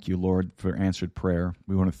want to thank you, Lord, for answered prayer.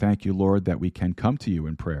 We want to thank you, Lord, that we can come to you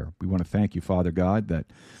in prayer. We want to thank you, Father God, that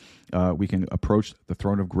we can approach the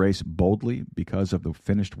throne of grace boldly because of the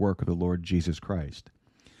finished work of the Lord Jesus Christ.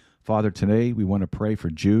 Father, today we want to pray for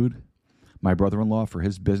Jude, my brother-in-law, for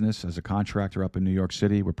his business as a contractor up in New York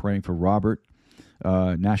City. We're praying for Robert,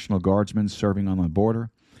 National Guardsman serving on the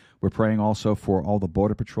border. We're praying also for all the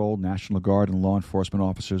Border Patrol, National Guard, and law enforcement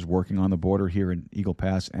officers working on the border here in Eagle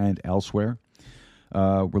Pass and elsewhere.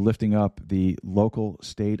 We're lifting up the local,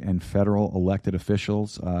 state, and federal elected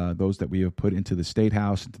officials, those that we have put into the State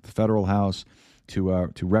House, into the Federal House,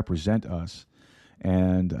 to represent us.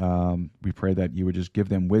 And we pray that you would just give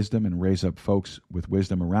them wisdom and raise up folks with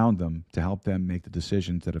wisdom around them to help them make the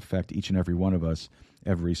decisions that affect each and every one of us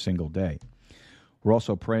every single day. We're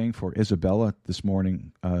also praying for Isabella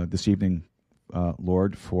this evening,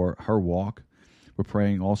 Lord, for her walk. We're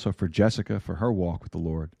praying also for Jessica for her walk with the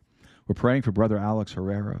Lord. We're praying for Brother Alex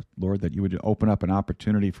Herrera, Lord, that you would open up an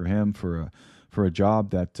opportunity for him for for a job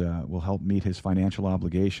that will help meet his financial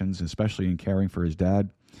obligations, especially in caring for his dad.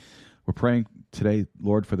 We're praying today,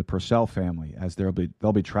 Lord, for the Purcell family as they'll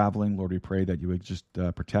be traveling. Lord, we pray that you would just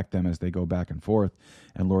protect them as they go back and forth,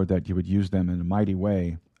 and Lord, that you would use them in a mighty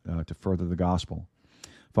way to further the gospel.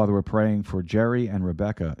 Father, we're praying for Jerry and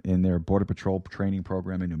Rebecca in their Border Patrol training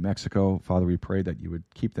program in New Mexico. Father, we pray that you would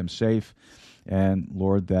keep them safe, and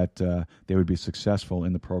Lord, that they would be successful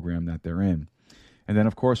in the program that they're in. And then,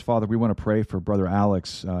 of course, Father, we want to pray for Brother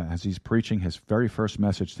Alex as he's preaching his very first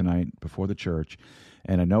message tonight before the church.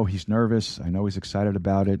 And I know he's nervous. I know he's excited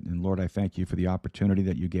about it. And Lord, I thank you for the opportunity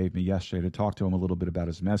that you gave me yesterday to talk to him a little bit about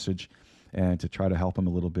his message and to try to help him a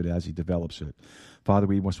little bit as he develops it. Father,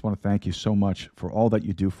 we just want to thank you so much for all that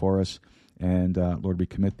you do for us. And Lord, we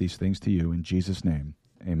commit these things to you in Jesus' name.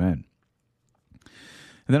 Amen.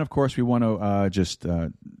 And then, of course, we want to just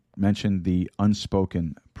mention the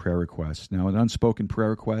unspoken prayer request. Now, an unspoken prayer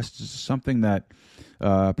request is something that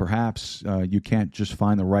perhaps you can't just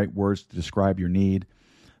find the right words to describe your need,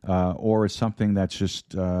 or it's something that's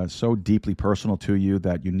just so deeply personal to you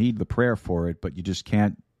that you need the prayer for it, but you just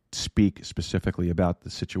can't speak specifically about the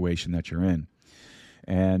situation that you're in.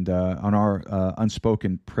 And on our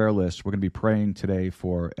unspoken prayer list, we're going to be praying today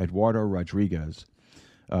for Eduardo Rodriguez.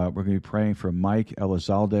 We're going to be praying for Mike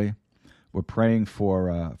Elizalde. We're praying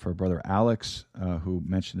for Brother Alex, who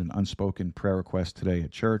mentioned an unspoken prayer request today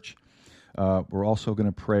at church. We're also going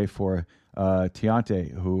to pray for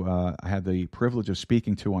Tiante, who I had the privilege of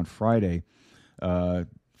speaking to on Friday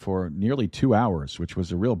for nearly 2 hours, which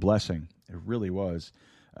was a real blessing. It really was.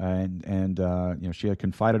 And you know, she had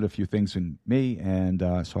confided a few things in me, and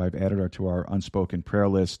so I've added her to our unspoken prayer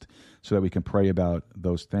list so that we can pray about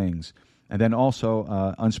those things. And then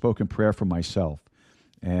also unspoken prayer for myself.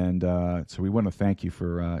 And so we want to thank you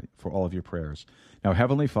for all of your prayers. Now,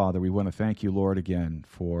 Heavenly Father, we want to thank you, Lord, again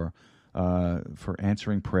for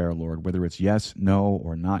answering prayer, Lord, whether it's yes, no,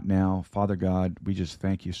 or not now. Father God, we just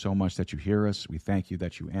thank you so much that you hear us. We thank you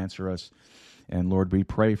that you answer us. And Lord, we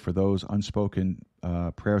pray for those unspoken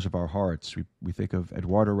prayers of our hearts. We think of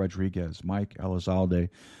Eduardo Rodriguez, Mike Elizalde,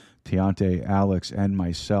 Tiante, Alex, and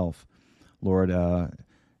myself. Lord,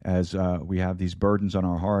 as we have these burdens on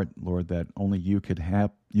our heart, Lord, that only you could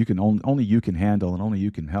have, only you can handle, and only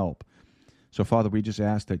you can help. So, Father, we just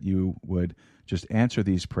ask that you would just answer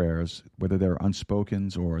these prayers, whether they're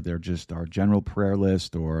unspokens or they're just our general prayer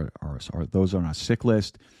list or those on our sick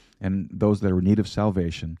list and those that are in need of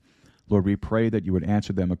salvation. Lord, we pray that you would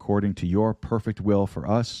answer them according to your perfect will for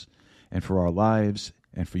us and for our lives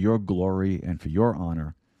and for your glory and for your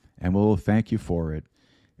honor. And we'll thank you for it,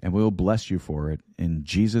 and we'll bless you for it in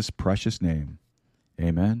Jesus' precious name.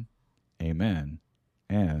 Amen, amen,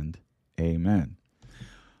 and amen.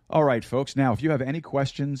 All right, folks. Now, if you have any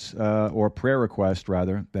questions or prayer requests,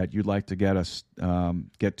 rather, that you'd like to get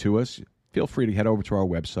to us, feel free to head over to our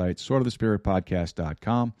website,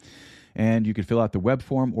 swordofthespiritpodcast.com, and you can fill out the web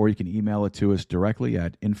form, or you can email it to us directly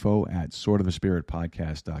at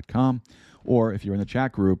info@swordofthespiritpodcast.com, or if you're in the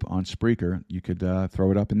chat group on Spreaker, you could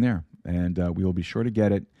throw it up in there, and we will be sure to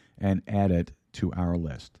get it and add it to our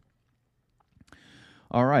list.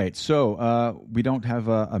 All right, so we don't have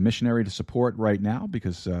a missionary to support right now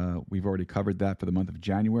because we've already covered that for the month of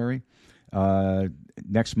January.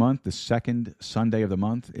 Next month, the second Sunday of the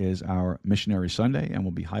month, is our Missionary Sunday, and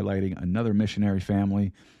we'll be highlighting another missionary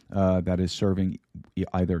family that is serving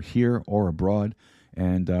either here or abroad,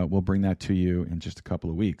 and we'll bring that to you in just a couple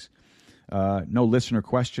of weeks. No listener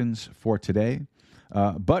questions for today,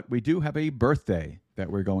 but we do have a birthday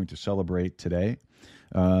that we're going to celebrate today.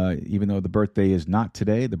 Even though the birthday is not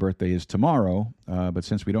today, the birthday is tomorrow, but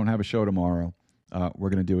since we don't have a show tomorrow, we're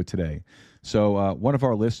going to do it today. So one of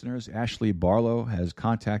our listeners, Ashley Barlow, has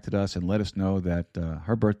contacted us and let us know that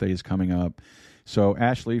her birthday is coming up. So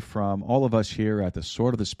Ashley, from all of us here at the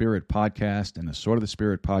Sword of the Spirit podcast and the Sword of the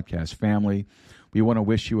Spirit podcast family, we want to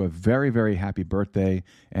wish you a very, very happy birthday,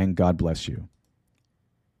 and God bless you.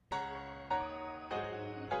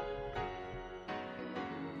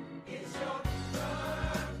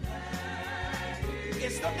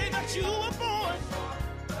 It's the day that you were born.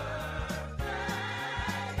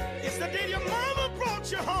 It's the day your mama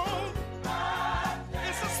brought you home.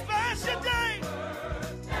 It's a special day.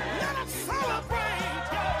 Let us celebrate.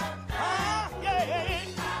 Yeah.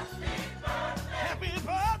 Happy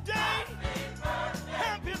birthday.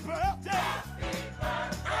 Happy birthday.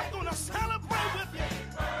 I'm going to celebrate with you.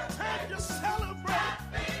 Time to celebrate.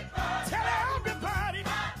 Tell everybody.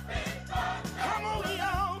 Come on,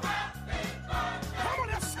 y'all. Come on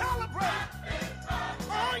and celebrate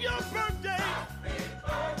on your birthday.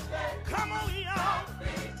 Come on, y'all.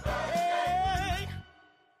 Yeah.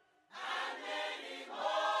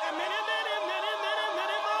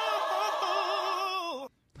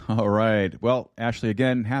 All right. Well, Ashley,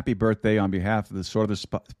 again, happy birthday on behalf of the Sword of the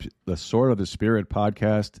Spirit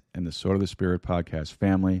podcast and the Sword of the Spirit podcast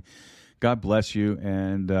family. God bless you,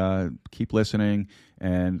 and keep listening.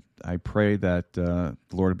 And I pray that the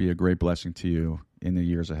Lord will be a great blessing to you in the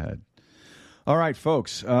years ahead. All right,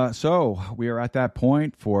 folks. So we are at that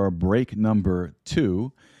point for break number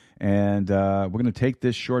 2. And we're going to take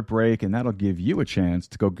this short break, and that'll give you a chance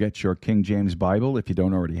to go get your King James Bible if you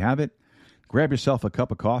don't already have it. Grab yourself a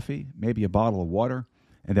cup of coffee, maybe a bottle of water,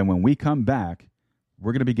 and then when we come back,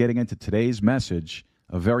 we're going to be getting into today's message,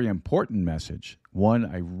 a very important message, one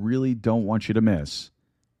I really don't want you to miss,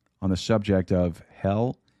 on the subject of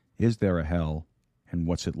hell. Is there a hell, and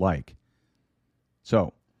what's it like?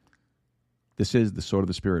 So, this is the Sword of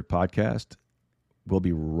the Spirit podcast. We'll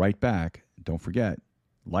be right back. Don't forget,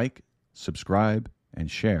 like, subscribe,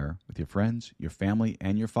 and share with your friends, your family,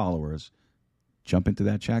 and your followers. Jump into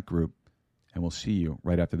that chat group, and we'll see you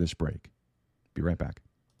right after this break. Be right back.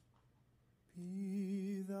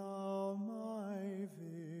 Be thou my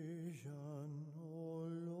vision, O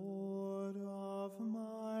Lord of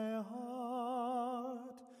my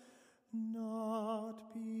heart,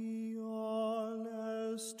 not be all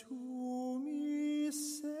as to me,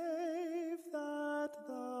 save that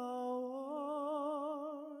thou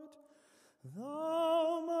art,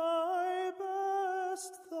 thou my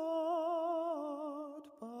best thought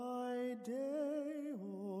by day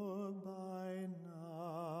or by night,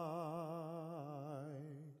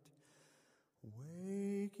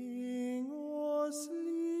 waking or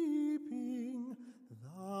sleeping,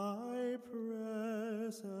 thy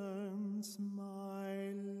presence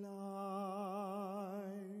my light.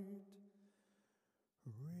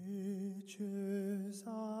 Riches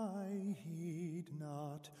I heed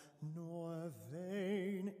not, nor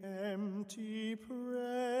vain empty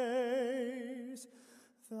praise,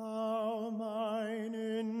 thou mine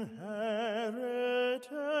inheritance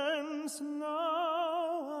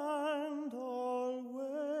now and always,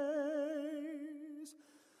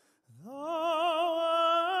 thou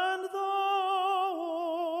and thou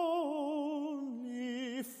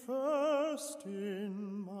only first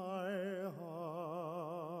in my heart.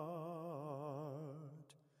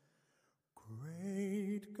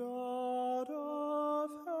 Great God of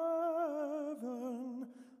heaven,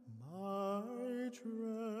 my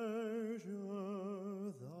treasure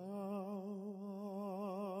thou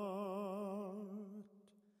art.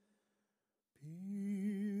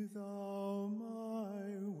 Be thou my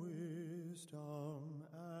wisdom,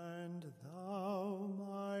 and thou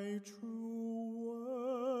my true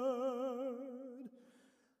word.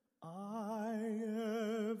 I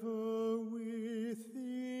ever with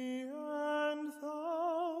thee, and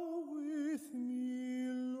thou with me,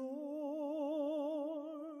 Lord.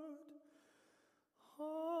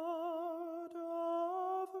 Heart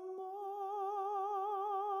of my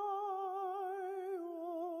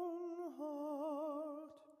own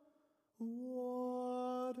heart, whatever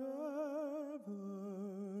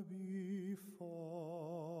befall,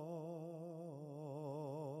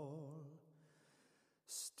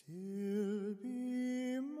 still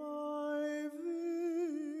be my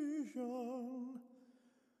vision,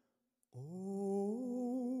 O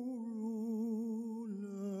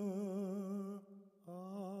ruler of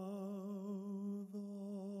all.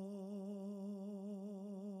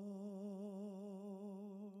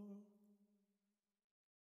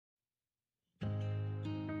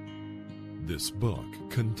 This book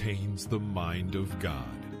contains the mind of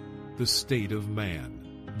God, the state of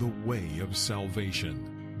man, the way of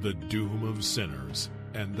salvation, the doom of sinners,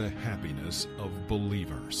 and the happiness of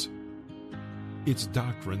believers. Its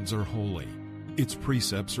doctrines are holy, its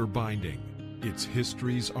precepts are binding, its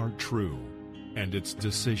histories are true, and its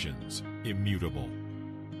decisions immutable.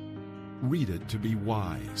 Read it to be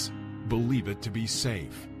wise, believe it to be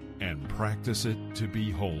safe, and practice it to be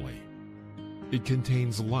holy. It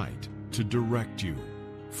contains light to direct you,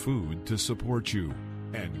 food to support you,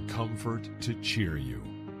 and comfort to cheer you.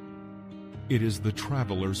 It is the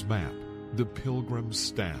traveler's map, the pilgrim's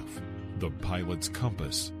staff, the pilot's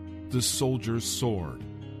compass, the soldier's sword,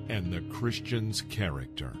 and the Christian's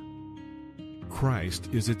character. Christ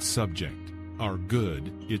is its subject, our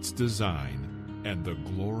good its design, and the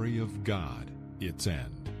glory of God its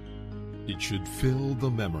end. It should fill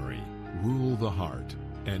the memory, rule the heart,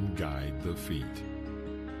 and guide the feet.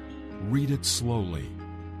 Read it slowly,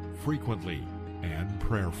 frequently, and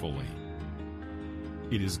prayerfully.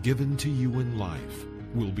 It is given to you in life,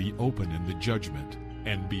 will be open in the judgment,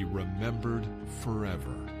 and be remembered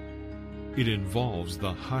forever. It involves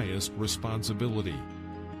the highest responsibility,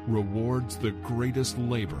 rewards the greatest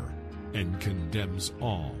labor, and condemns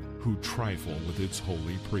all who trifle with its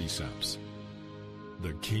holy precepts.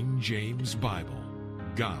 The King James Bible,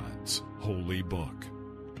 God's holy book.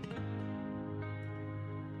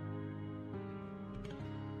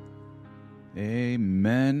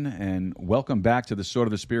 Amen, and welcome back to the Sword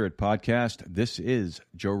of the Spirit podcast. This is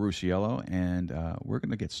Joe Rusiello, and we're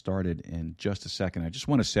going to get started in just a second. I just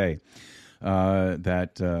want to say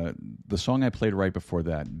that the song I played right before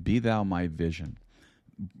that, Be Thou My Vision,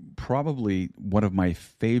 probably one of my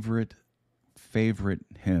favorite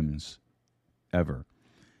hymns ever.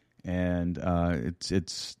 And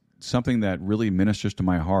it's something that really ministers to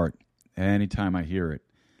my heart anytime I hear it.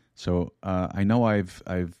 So I know I've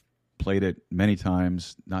played it many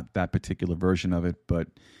times, not that particular version of it, but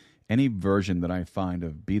any version that I find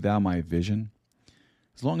of Be Thou My Vision,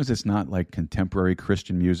 as long as it's not like contemporary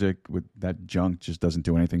Christian music, with that junk just doesn't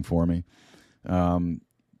do anything for me.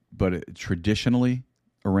 But a traditionally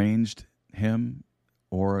arranged hymn,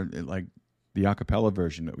 or like the a cappella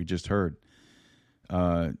version that we just heard,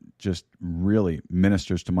 just really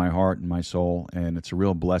ministers to my heart and my soul, and it's a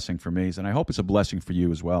real blessing for me, and I hope it's a blessing for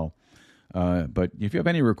you as well. But if you have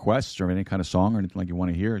any requests or any kind of song or anything like you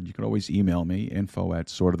want to hear, you can always email me,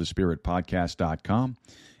 info@swordofthespiritpodcast.com,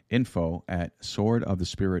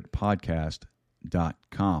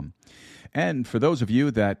 info@swordofthespiritpodcast.com. And for those of you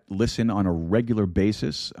that listen on a regular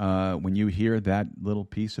basis, when you hear that little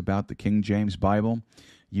piece about the King James Bible,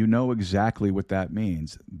 you know exactly what that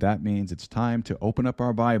means. That means it's time to open up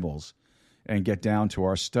our Bibles and get down to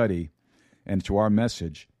our study and to our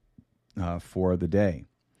message for the day.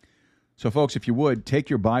 So, folks, if you would, take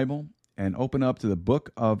your Bible and open up to the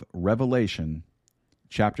book of Revelation,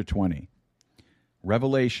 chapter 20.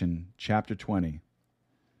 Revelation, chapter 20.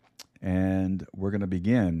 And we're going to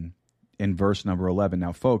begin in verse number 11.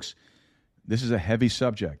 Now, folks, this is a heavy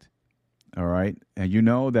subject, all right? And you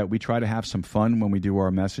know that we try to have some fun when we do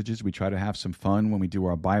our messages. We try to have some fun when we do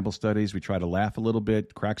our Bible studies. We try to laugh a little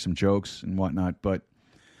bit, crack some jokes and whatnot. But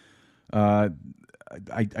I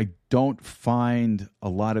don't find a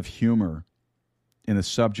lot of humor in the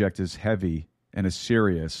subject as heavy and as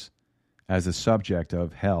serious as the subject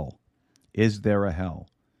of hell. Is there a hell?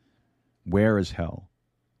 Where is hell?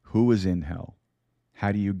 Who is in hell?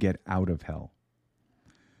 How do you get out of hell?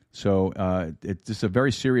 So it's just a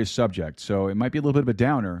very serious subject. So it might be a little bit of a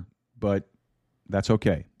downer, but that's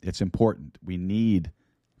okay. It's important. We need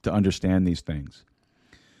to understand these things.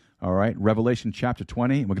 All right, Revelation chapter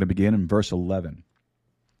 20, we're going to begin in verse 11.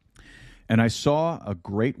 And I saw a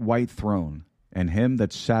great white throne, and him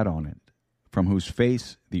that sat on it, from whose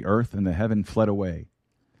face the earth and the heaven fled away.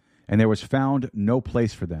 And there was found no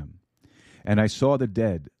place for them. And I saw the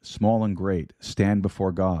dead, small and great, stand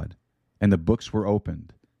before God. And the books were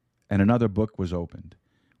opened. And another book was opened,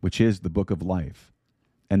 which is the book of life.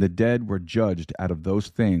 And the dead were judged out of those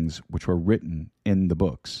things which were written in the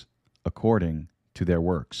books, according to their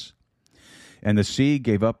works. And the sea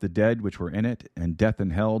gave up the dead which were in it, and death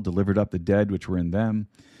and hell delivered up the dead which were in them,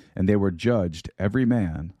 and they were judged every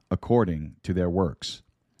man according to their works.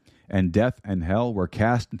 And death and hell were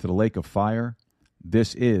cast into the lake of fire.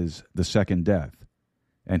 This is the second death.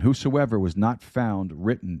 And whosoever was not found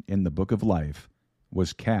written in the book of life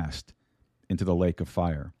was cast into the lake of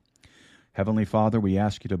fire. Heavenly Father, we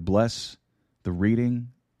ask you to bless the reading,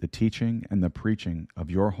 the teaching, and the preaching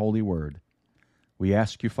of your holy word. We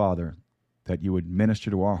ask you, Father, that you would minister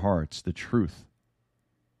to our hearts the truth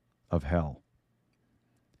of hell.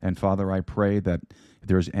 And Father, I pray that if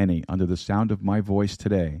there is any under the sound of my voice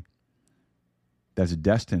today that's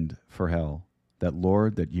destined for hell, that,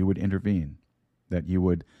 Lord, that you would intervene, that you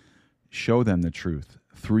would show them the truth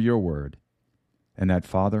through your word, and that,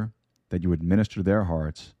 Father, that you would minister to their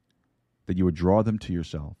hearts, that you would draw them to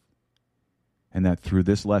yourself, and that through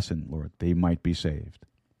this lesson, Lord, they might be saved.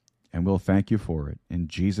 And we'll thank you for it. In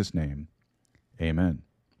Jesus' name, amen.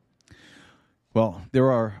 Well,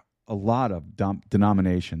 there are a lot of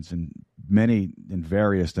denominations, and many in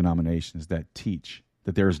various denominations, that teach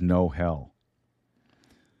that there is no hell.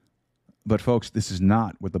 But folks, this is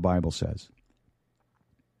not what the Bible says.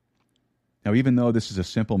 Now, even though this is a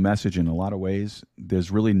simple message in a lot of ways,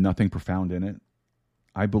 there's really nothing profound in it.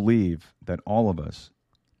 I believe that all of us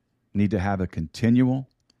need to have a continual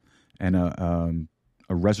and a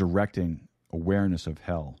resurrecting awareness of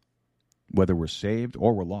hell, whether we're saved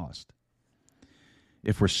or we're lost.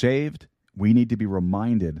 If we're saved, we need to be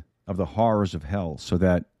reminded of the horrors of hell so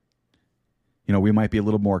that, we might be a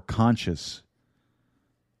little more conscious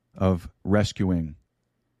of rescuing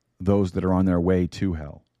those that are on their way to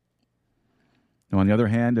hell. Now, on the other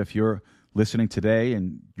hand, if you're listening today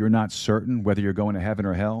and you're not certain whether you're going to heaven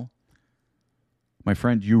or hell, my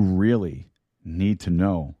friend, you really need to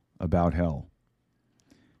know about hell.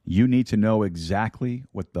 You need to know exactly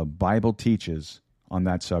what the Bible teaches on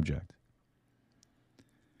that subject.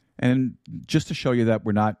 And just to show you that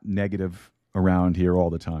we're not negative around here all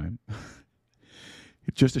the time,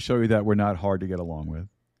 just to show you that we're not hard to get along with,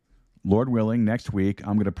 Lord willing, next week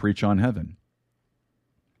I'm going to preach on heaven.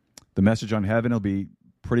 The message on heaven will be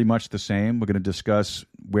pretty much the same. We're going to discuss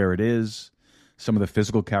where it is, some of the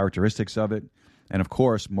physical characteristics of it, and of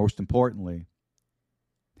course, most importantly,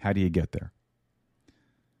 how do you get there?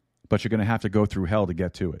 But you're going to have to go through hell to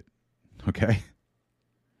get to it, okay?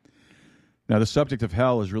 Now, the subject of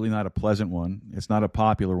hell is really not a pleasant one. It's not a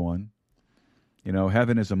popular one. You know,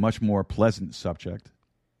 heaven is a much more pleasant subject,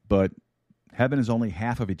 but heaven is only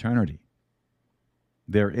half of eternity.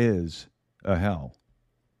 There is a hell.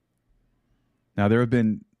 Now, there have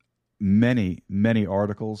been many, many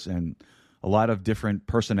articles and a lot of different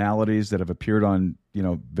personalities that have appeared on,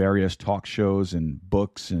 various talk shows and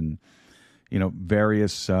books and,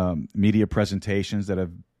 various media presentations that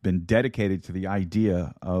have been dedicated to the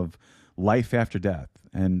idea of life after death.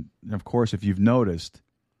 And, of course, if you've noticed,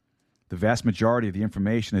 the vast majority of the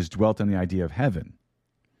information has dwelt on the idea of heaven.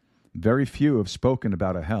 Very few have spoken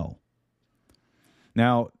about a hell.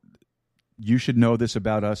 Now, you should know this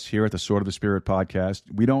about us here at the Sword of the Spirit podcast.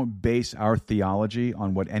 We don't base our theology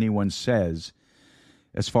on what anyone says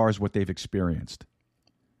as far as what they've experienced.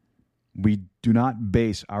 We do not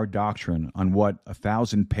base our doctrine on what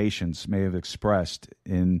 1,000 patients may have expressed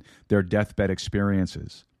in their deathbed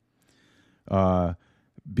experiences.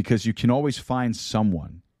 Because you can always find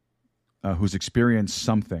someone who's experienced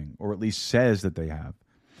something, or at least says that they have.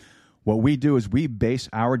 What we do is we base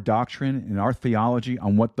our doctrine and our theology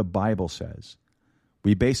on what the Bible says.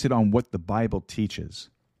 We base it on what the Bible teaches.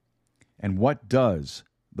 And what does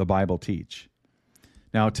the Bible teach?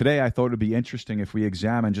 Now, today I thought it would be interesting if we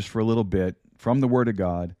examine just for a little bit from the Word of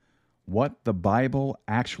God what the Bible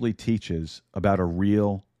actually teaches about a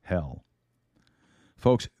real hell.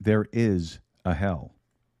 Folks, there is a hell.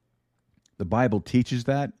 The Bible teaches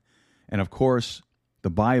that, and of course, the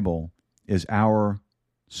Bible is our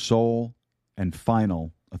sole and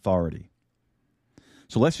final authority.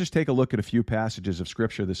 So let's just take a look at a few passages of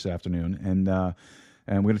Scripture this afternoon, and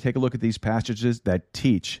we're going to take a look at these passages that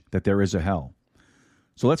teach that there is a hell.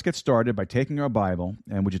 So let's get started by taking our Bible,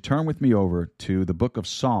 and would you turn with me over to the book of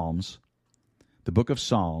Psalms,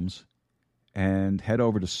 and head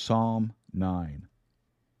over to Psalm 9.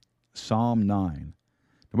 Psalm 9. And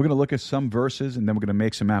we're going to look at some verses, and then we're going to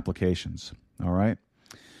make some applications, all right?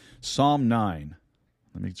 Psalm 9.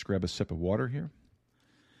 Let me just grab a sip of water here.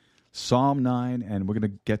 Psalm 9, and we're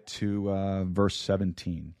going to get to verse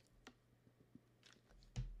 17.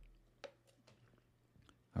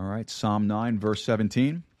 All right, Psalm 9, verse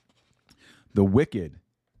 17. The wicked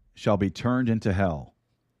shall be turned into hell,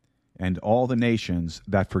 and all the nations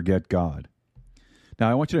that forget God. Now,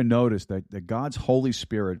 I want you to notice that God's Holy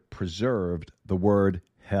Spirit preserved the word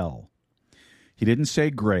hell. He didn't say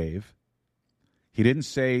grave. He didn't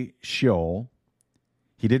say Sheol.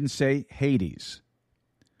 He didn't say Hades.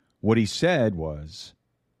 What he said was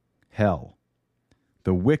hell.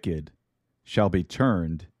 The wicked shall be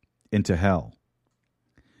turned into hell.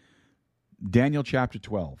 Daniel chapter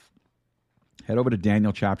 12. Head over to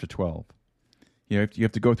Daniel chapter 12. You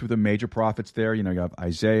have to go through the major prophets there. You have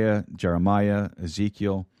Isaiah, Jeremiah,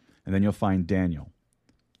 Ezekiel, and then you'll find Daniel.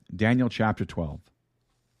 Daniel chapter 12.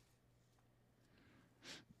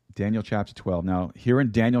 Daniel chapter 12. Now, here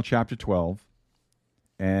in Daniel chapter 12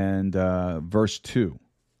 and verse 2,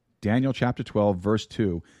 Daniel chapter 12, verse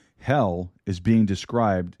 2, hell is being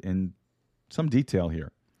described in some detail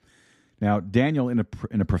here. Now, Daniel, in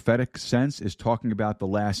a prophetic sense, is talking about the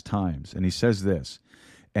last times, and he says this,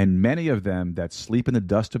 and many of them that sleep in the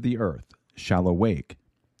dust of the earth shall awake,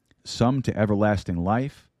 some to everlasting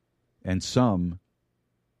life, and some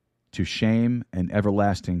to shame and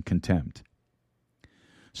everlasting contempt.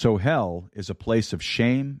 So hell is a place of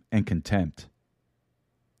shame and contempt.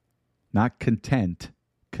 Not content,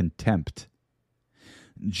 contempt.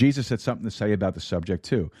 Jesus had something to say about the subject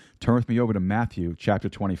too. Turn with me over to Matthew chapter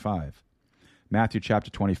 25. Matthew chapter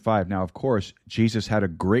 25. Now, of course, Jesus had a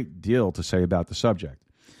great deal to say about the subject.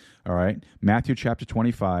 All right? Matthew chapter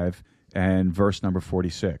 25 and verse number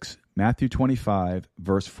 46. Matthew 25,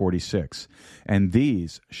 verse 46. And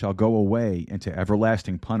these shall go away into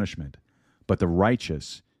everlasting punishment, but the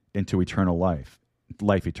righteous into eternal life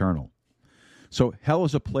eternal. So hell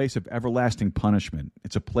is a place of everlasting punishment.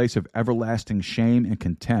 It's a place of everlasting shame and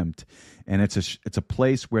contempt, and it's a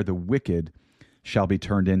place where the wicked shall be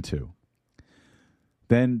turned into.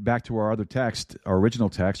 Then back to our other text, our original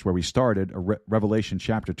text where we started, Revelation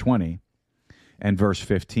chapter 20, and verse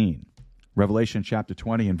 15. Revelation chapter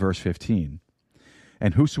 20 and verse 15.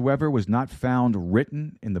 And whosoever was not found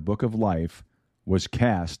written in the book of life was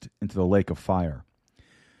cast into the lake of fire.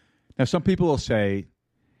 Now, some people will say,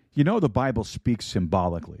 the Bible speaks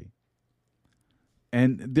symbolically.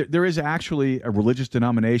 And there is actually a religious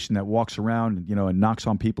denomination that walks around, and knocks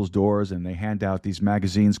on people's doors, and they hand out these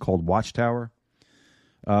magazines called Watchtower.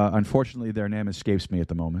 Unfortunately, their name escapes me at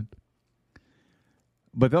the moment.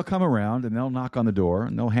 But they'll come around, and they'll knock on the door,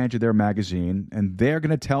 and they'll hand you their magazine, and they're going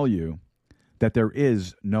to tell you that there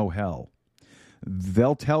is no hell.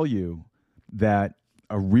 They'll tell you that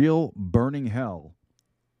a real burning hell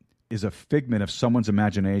is a figment of someone's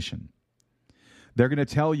imagination. They're going to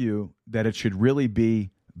tell you that it should really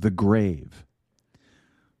be the grave.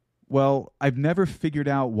 Well, I've never figured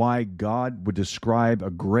out why God would describe a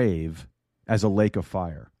grave as a lake of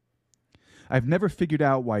fire. I've never figured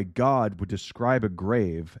out why God would describe a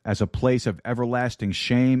grave as a place of everlasting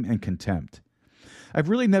shame and contempt. I've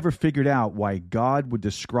really never figured out why God would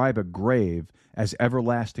describe a grave as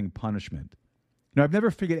everlasting punishment. I've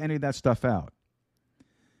never figured any of that stuff out.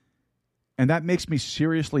 And that makes me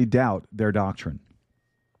seriously doubt their doctrine.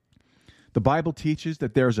 The Bible teaches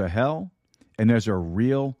that there's a hell and there's a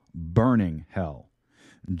real burning hell.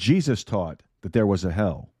 Jesus taught that there was a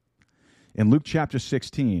hell. In Luke chapter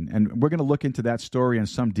 16, and we're going to look into that story in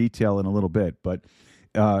some detail in a little bit, but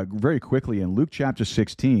very quickly, in Luke chapter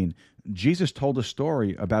 16, Jesus told a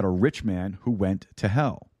story about a rich man who went to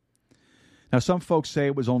hell. Now, some folks say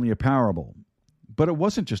it was only a parable, but it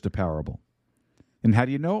wasn't just a parable. And how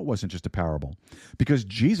do you know it wasn't just a parable? Because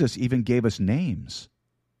Jesus even gave us names.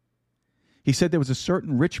 He said there was a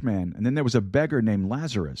certain rich man, and then there was a beggar named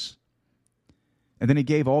Lazarus. And then he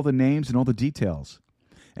gave all the names and all the details.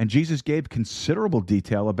 And Jesus gave considerable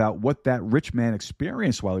detail about what that rich man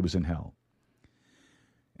experienced while he was in hell.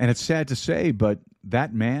 And it's sad to say, but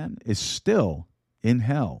that man is still in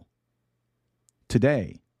hell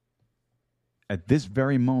today, at this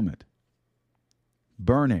very moment,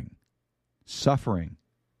 burning, suffering,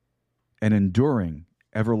 and enduring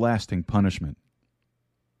everlasting punishment.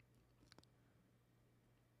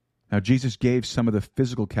 Now, Jesus gave some of the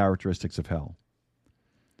physical characteristics of hell.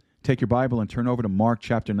 Take your Bible and turn over to Mark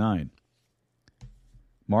chapter 9.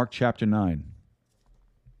 Mark chapter 9.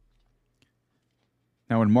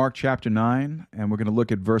 Now, in Mark chapter 9, and we're going to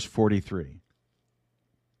look at verse 43.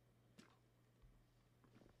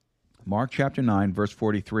 Mark chapter 9, verse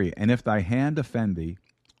 43. And if thy hand offend thee,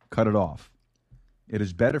 cut it off. It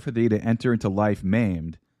is better for thee to enter into life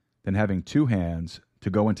maimed than having two hands to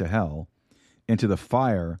go into hell, into the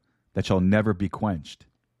fire that shall never be quenched,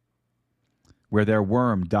 where their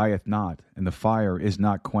worm dieth not, and the fire is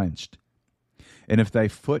not quenched. And if thy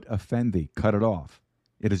foot offend thee, cut it off.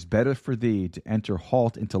 It is better for thee to enter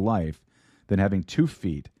halt into life than having 2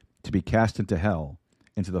 feet to be cast into hell,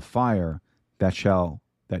 into the fire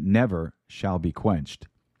that never shall be quenched,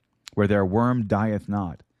 where their worm dieth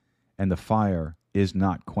not, and the fire is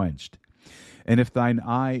not quenched. And if thine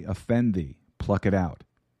eye offend thee, pluck it out.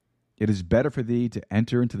 It is better for thee to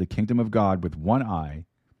enter into the kingdom of God with 1 eye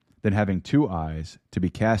than having 2 eyes to be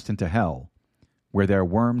cast into hell, where their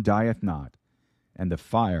worm dieth not, and the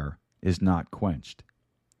fire is not quenched.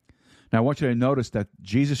 Now, I want you to notice that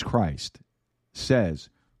Jesus Christ says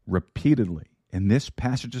repeatedly in this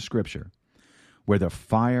passage of Scripture, where the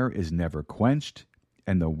fire is never quenched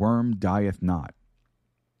and the worm dieth not.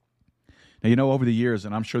 Now, over the years,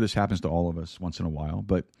 and I'm sure this happens to all of us once in a while,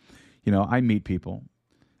 but, I meet people,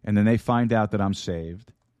 and then they find out that I'm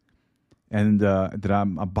saved, and that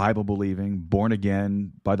I'm a Bible-believing,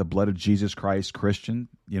 born-again, by the blood of Jesus Christ Christian.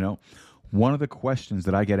 One of the questions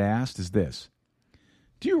that I get asked is this: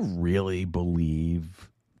 do you really believe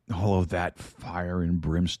all of that fire and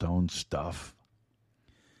brimstone stuff?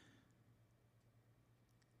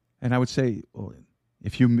 And I would say, well,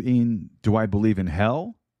 if you mean, do I believe in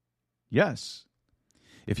hell? Yes.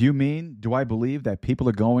 If you mean, do I believe that people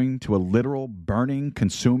are going to a literal, burning,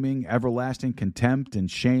 consuming, everlasting contempt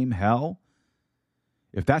and shame hell?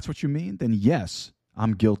 If that's what you mean, then yes,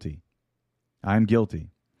 I'm guilty. I'm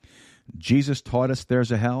guilty. Jesus taught us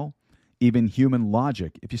there's a hell. Even human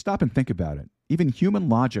logic, if you stop and think about it, even human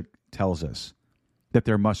logic tells us that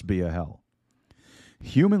there must be a hell.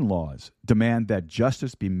 Human laws demand that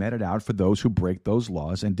justice be meted out for those who break those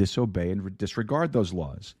laws and disobey and disregard those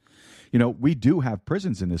laws. We do have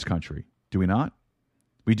prisons in this country, do we not?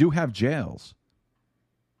 We do have jails.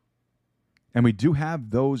 And we do have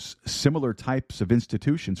those similar types of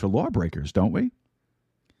institutions for lawbreakers, don't we?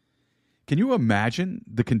 Can you imagine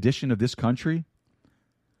the condition of this country,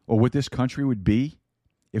 or what this country would be,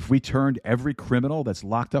 if we turned every criminal that's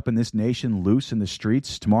locked up in this nation loose in the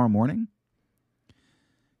streets tomorrow morning?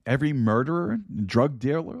 Every murderer, drug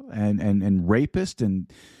dealer, and rapist,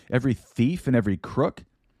 and every thief and every crook,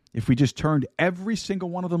 if we just turned every single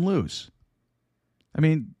one of them loose? I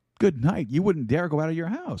mean, good night. You wouldn't dare go out of your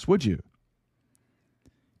house, would you?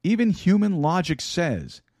 Even human logic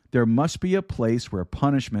says there must be a place where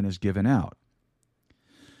punishment is given out.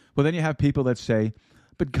 Well, then you have people that say,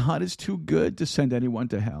 but God is too good to send anyone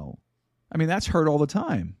to hell. I mean, that's heard all the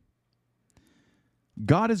time.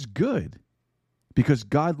 God is good because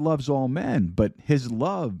God loves all men, but his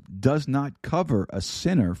love does not cover a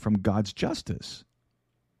sinner from God's justice.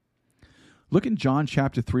 Look in John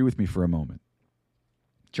chapter 3 with me for a moment.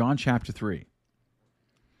 John chapter 3.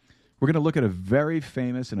 We're going to look at a very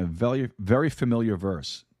famous and a very, very familiar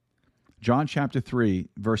verse. John chapter 3,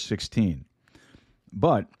 verse 16.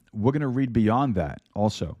 But we're going to read beyond that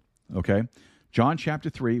also, okay? John chapter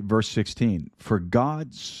 3, verse 16. For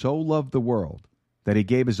God so loved the world that he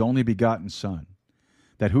gave his only begotten Son,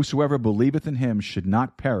 that whosoever believeth in him should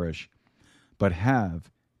not perish, but have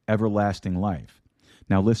everlasting life.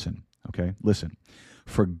 Now listen, okay? Listen.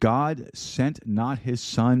 For God sent not his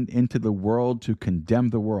Son into the world to condemn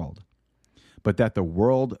the world, but that the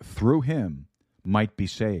world through him might be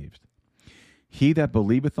saved. He that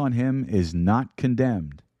believeth on him is not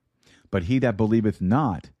condemned, but he that believeth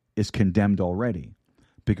not is condemned already,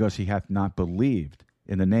 because he hath not believed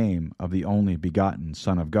in the name of the only begotten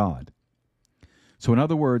Son of God. So in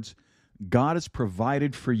other words, God has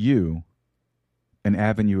provided for you an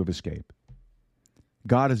avenue of escape.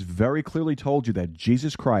 God has very clearly told you that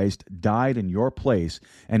Jesus Christ died in your place,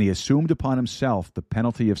 and he assumed upon himself the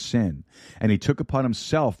penalty of sin, and he took upon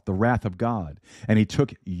himself the wrath of God, and he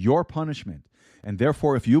took your punishment. And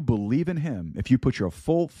therefore, if you believe in him, if you put your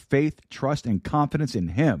full faith, trust, and confidence in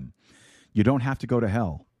him, you don't have to go to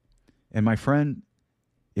hell. And my friend,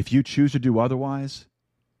 if you choose to do otherwise,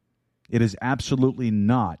 it is absolutely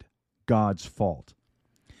not God's fault.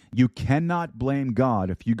 You cannot blame God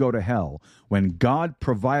if you go to hell when God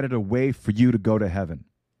provided a way for you to go to heaven.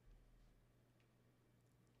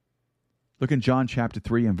 Look in John chapter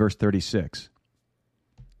 3 and verse 36.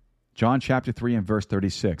 John chapter 3 and verse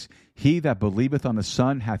 36. He that believeth on the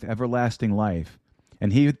Son hath everlasting life,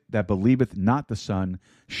 and he that believeth not the Son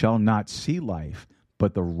shall not see life,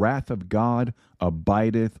 but the wrath of God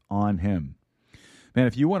abideth on him. Man,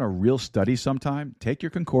 if you want a real study sometime, take your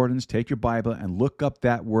concordance, take your Bible, and look up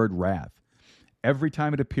that word wrath every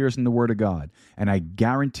time it appears in the Word of God. And I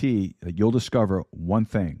guarantee that you'll discover one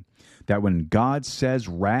thing, that when God says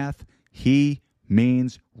wrath, he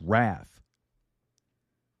means wrath.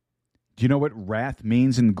 Do you know what wrath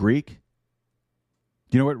means in Greek?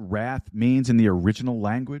 Do you know what wrath means in the original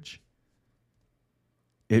language?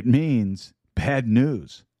 It means bad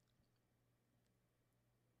news.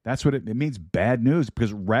 That's what it means, bad news,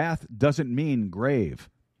 because wrath doesn't mean grave.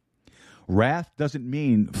 Wrath doesn't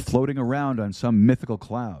mean floating around on some mythical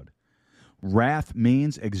cloud. Wrath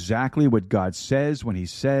means exactly what God says when he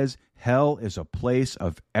says hell is a place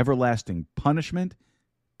of everlasting punishment,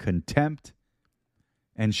 contempt,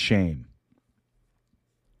 and shame.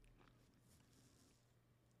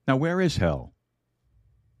 Now, where is hell?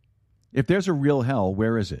 If there's a real hell,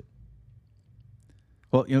 where is it?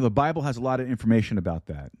 Well, you know, the Bible has a lot of information about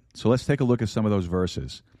that. So let's take a look at some of those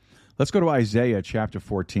verses. Let's go to Isaiah chapter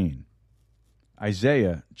 14.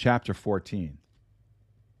 Isaiah chapter 14.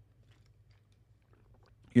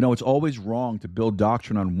 You know, it's always wrong to build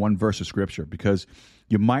doctrine on one verse of Scripture because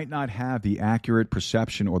you might not have the accurate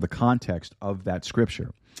perception or the context of that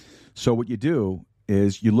Scripture. So what you do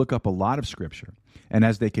is you look up a lot of Scripture, and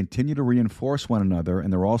as they continue to reinforce one another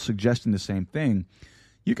and they're all suggesting the same thing,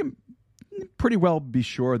 you can pretty well be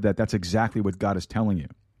sure that that's exactly what God is telling you.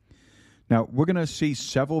 Now, we're going to see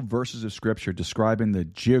several verses of Scripture describing the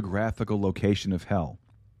geographical location of hell.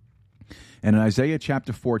 And in Isaiah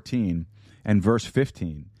chapter 14 and verse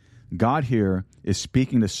 15, God here is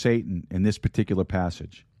speaking to Satan in this particular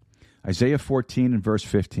passage. Isaiah 14 and verse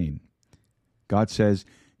 15, God says,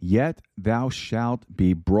 "Yet thou shalt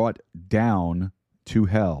be brought down to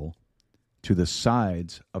hell, to the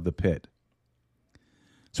sides of the pit."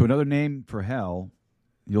 So another name for hell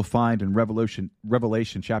you'll find in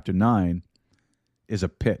Revelation chapter 9 is a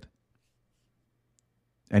pit.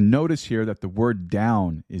 And notice here that the word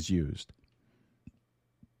down is used.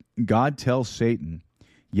 God tells Satan,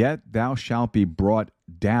 "Yet thou shalt be brought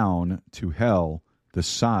down to hell, the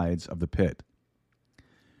sides of the pit."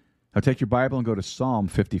 Now take your Bible and go to Psalm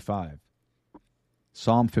 55.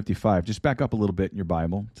 Psalm 55. Just back up a little bit in your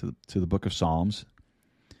Bible to the book of Psalms.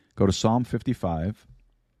 Go to Psalm 55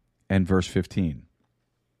 and verse 15.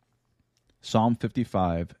 Psalm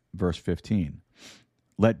 55, verse 15.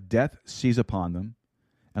 Let death seize upon them,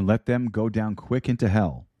 and let them go down quick into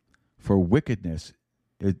hell, for wickedness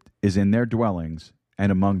is in their dwellings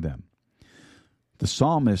and among them. The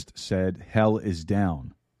psalmist said, hell is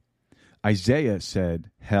down. Isaiah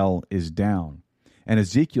said, hell is down. And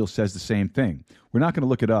Ezekiel says the same thing. We're not going to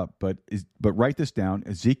look it up, but write this down.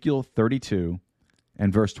 Ezekiel 32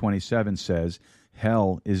 and verse 27 says,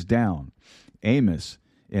 hell is down. Amos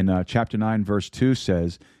in chapter 9, verse 2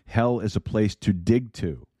 says, hell is a place to dig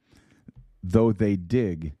to, though they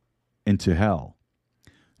dig into hell.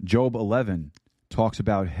 Job 11 talks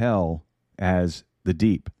about hell as the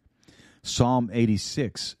deep. Psalm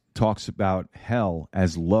 86 talks about hell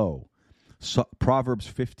as low. Proverbs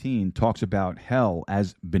 15 talks about hell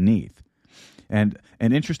as beneath. And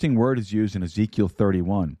an interesting word is used in Ezekiel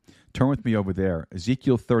 31. Turn with me over there.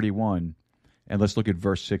 Ezekiel 31, and let's look at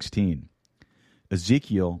verse 16.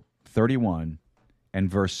 Ezekiel 31 and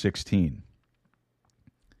verse 16.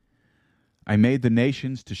 I made the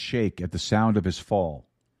nations to shake at the sound of his fall,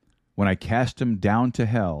 when I cast him down to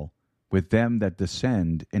hell with them that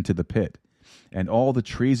descend into the pit, and all the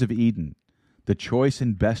trees of Eden, the choice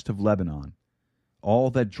and best of Lebanon, all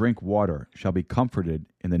that drink water shall be comforted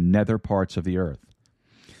in the nether parts of the earth.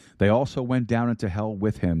 They also went down into hell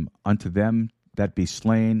with him unto them that be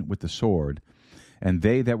slain with the sword, and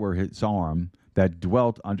they that were his arm, that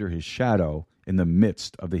dwelt under his shadow in the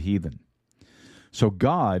midst of the heathen. So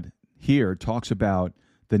God here talks about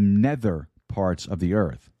the nether parts of the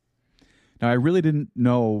earth. Now, I really didn't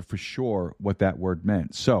know for sure what that word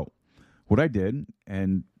meant. So what I did,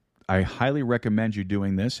 and I highly recommend you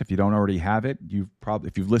doing this. If you don't already have it,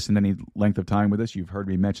 if you've listened any length of time with us, you've heard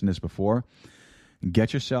me mention this before.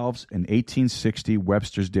 Get yourselves an 1860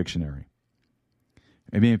 Webster's Dictionary.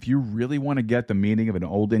 I mean, if you really want to get the meaning of an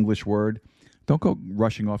Old English word, don't go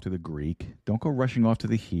rushing off to the Greek. Don't go rushing off to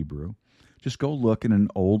the Hebrew. Just go look in an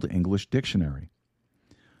Old English dictionary.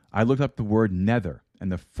 I looked up the word nether,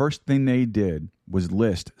 and the first thing they did was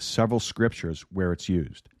list several scriptures where it's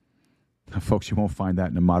used. Now, folks, you won't find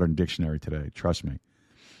that in a modern dictionary today, trust me.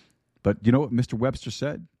 But you know what Mr. Webster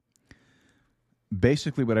said?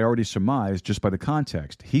 Basically what I already surmised just by the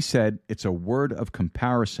context. He said it's a word of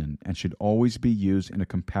comparison and should always be used in a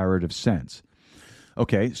comparative sense.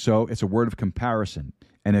 Okay, so it's a word of comparison,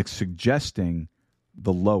 and it's suggesting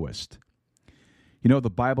the lowest. You know, the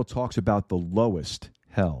Bible talks about the lowest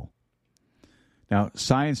hell. Now,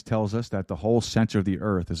 science tells us that the whole center of the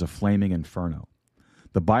earth is a flaming inferno.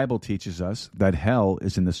 The Bible teaches us that hell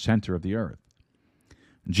is in the center of the earth.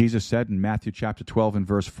 Jesus said in Matthew chapter 12 and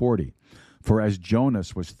verse 40, "For as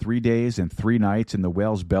Jonas was 3 days and 3 nights in the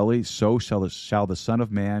whale's belly, so shall the Son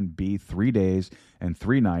of Man be 3 days and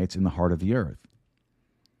 3 nights in the heart of the earth."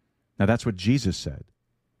 Now, that's what Jesus said.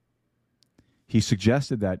 He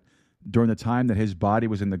suggested that during the time that his body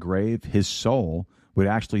was in the grave, his soul would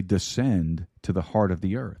actually descend to the heart of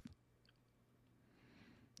the earth.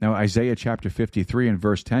 Now, Isaiah chapter 53 and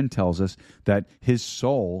verse 10 tells us that his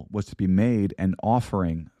soul was to be made an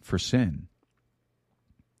offering for sin.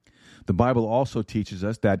 The Bible also teaches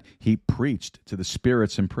us that he preached to the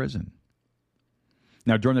spirits in prison.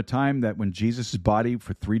 Now, during the time that when Jesus' body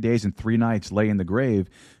for 3 days and 3 nights lay in the grave,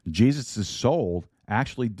 Jesus' soul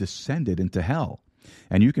actually descended into hell.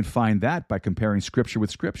 And you can find that by comparing Scripture with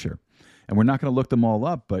Scripture. And we're not going to look them all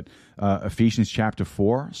up, but Ephesians chapter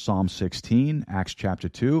 4, Psalm 16, Acts chapter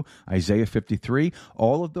 2, Isaiah 53,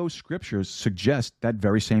 all of those Scriptures suggest that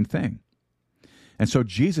very same thing. And so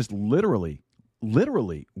Jesus literally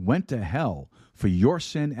went to hell for your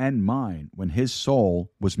sin and mine when his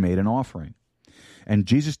soul was made an offering. And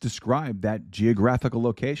Jesus described that geographical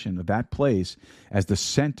location of that place as the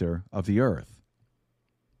center of the earth.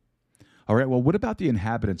 All right, well, what about the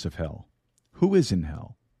inhabitants of hell? Who is in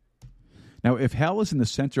hell? Now, if hell is in the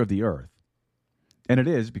center of the earth, and it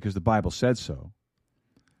is because the Bible said so,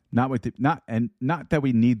 not that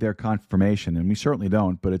we need their confirmation, and we certainly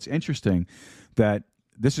don't, but it's interesting that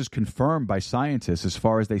this is confirmed by scientists as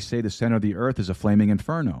far as they say the center of the earth is a flaming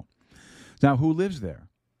inferno. Now, who lives there?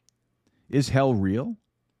 Is hell real?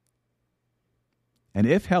 And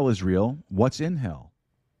if hell is real, what's in hell?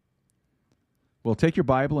 Well, take your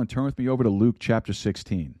Bible and turn with me over to Luke chapter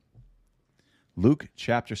 16. Luke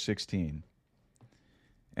chapter 16.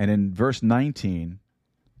 And in verse 19,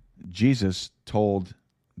 Jesus told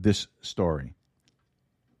this story.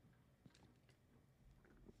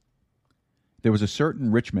 There was a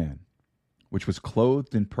certain rich man, which was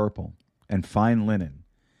clothed in purple and fine linen,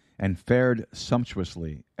 and fared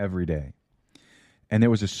sumptuously every day. And there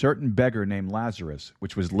was a certain beggar named Lazarus,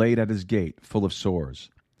 which was laid at his gate, full of sores,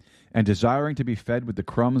 and desiring to be fed with the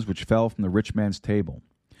crumbs which fell from the rich man's table.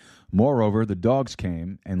 Moreover, the dogs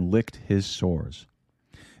came and licked his sores.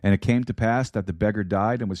 And it came to pass that the beggar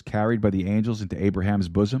died and was carried by the angels into Abraham's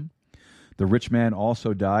bosom. The rich man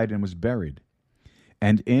also died and was buried.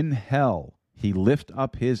 And in hell he lift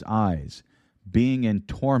up his eyes, being in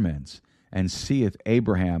torments, and seeth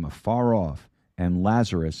Abraham afar off, and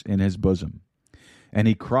Lazarus in his bosom. And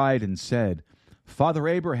he cried and said, Father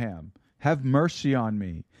Abraham, have mercy on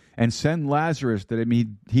me, and send Lazarus that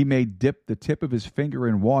he may dip the tip of his finger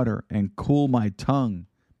in water and cool my tongue,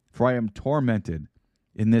 for I am tormented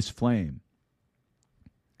in this flame.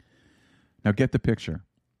 Now get the picture.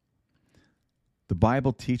 The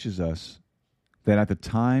Bible teaches us that at the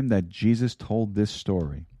time that Jesus told this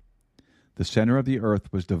story, the center of the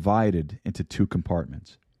earth was divided into two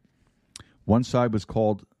compartments. One side was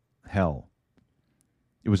called hell.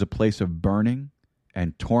 It was a place of burning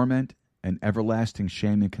and torment and everlasting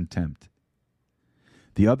shame and contempt.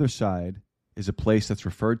 The other side is a place that's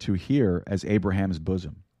referred to here as Abraham's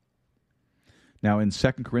bosom. Now in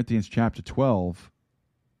 2 Corinthians chapter 12,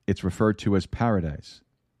 it's referred to as paradise.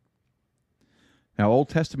 Now, Old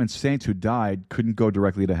Testament saints who died couldn't go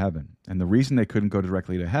directly to heaven. And the reason they couldn't go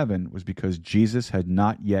directly to heaven was because Jesus had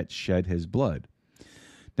not yet shed his blood.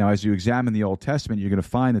 Now, as you examine the Old Testament, you're going to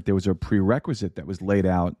find that there was a prerequisite that was laid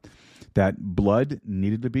out that blood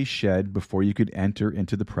needed to be shed before you could enter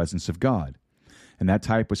into the presence of God. And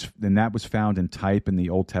that was found in type in the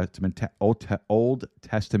Old Testament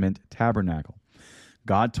tabernacle.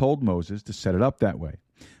 God told Moses to set it up that way.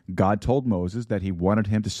 God told Moses that he wanted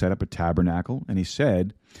him to set up a tabernacle, and he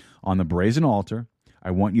said, on the brazen altar,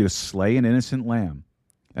 I want you to slay an innocent lamb,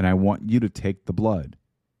 and I want you to take the blood.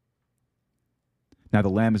 Now the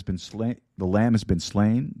lamb has been slain,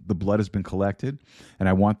 the blood has been collected, and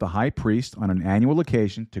I want the high priest on an annual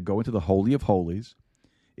occasion to go into the Holy of Holies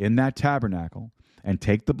in that tabernacle and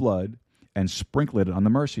take the blood and sprinkle it on the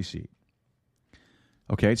mercy seat.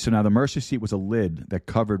 Okay, so now the mercy seat was a lid that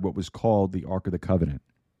covered what was called the Ark of the Covenant.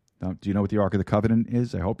 Now, do you know what the Ark of the Covenant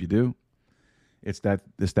is? I hope you do. It's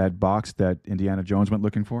that box that Indiana Jones went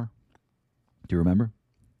looking for. Do you remember?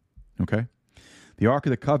 Okay. The Ark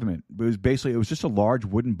of the Covenant, it was just a large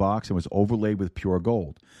wooden box and was overlaid with pure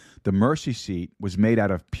gold. The mercy seat was made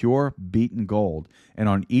out of pure beaten gold, and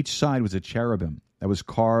on each side was a cherubim that was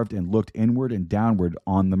carved and looked inward and downward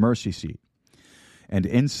on the mercy seat. And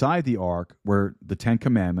inside the ark were the 10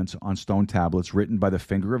 Commandments on stone tablets written by the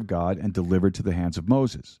finger of God and delivered to the hands of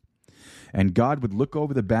Moses. And God would look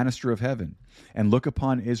over the banister of heaven and look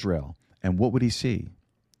upon Israel, and what would he see?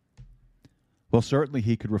 Well, certainly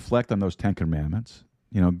he could reflect on those 10 Commandments.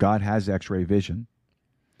 You know, God has X-ray vision.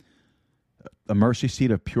 A mercy seat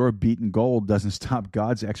of pure beaten gold doesn't stop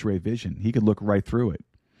God's X-ray vision. He could look right through it.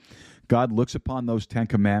 God looks upon those 10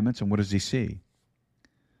 Commandments, and what does he see?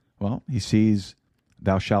 Well, he sees,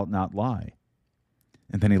 thou shalt not lie.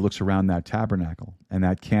 And then he looks around that tabernacle and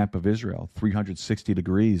that camp of Israel, 360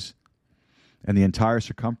 degrees, and the entire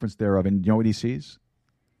circumference thereof. And you know what he sees?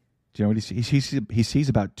 Do you know what he sees? He sees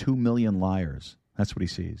about 2 million liars. That's what he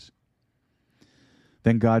sees.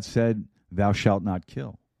 Then God said, thou shalt not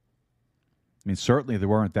kill. I mean, certainly there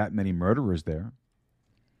weren't that many murderers there.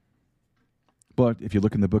 But if you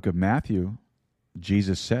look in the book of Matthew,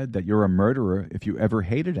 Jesus said that you're a murderer if you ever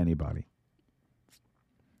hated anybody.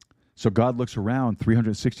 So God looks around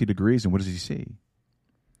 360 degrees, and what does he see?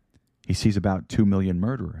 He sees about 2 million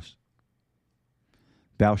murderers.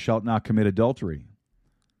 Thou shalt not commit adultery.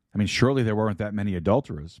 I mean, surely there weren't that many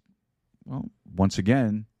adulterers. Well, once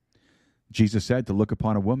again, Jesus said to look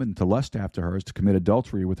upon a woman, to lust after her, is to commit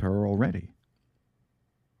adultery with her already.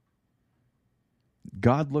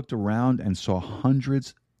 God looked around and saw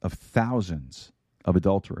hundreds of thousands of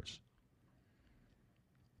adulterers.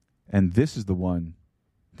 And this is the one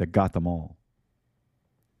that got them all.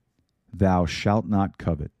 Thou shalt not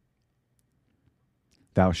covet.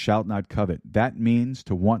 Thou shalt not covet. That means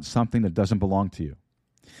to want something that doesn't belong to you.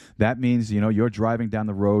 That means, you're driving down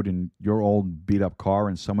the road in your old beat-up car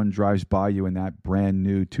and someone drives by you in that brand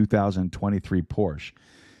new 2023 Porsche.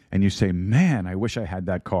 And you say, man, I wish I had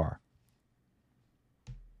that car.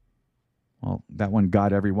 Well, that one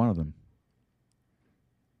got every one of them.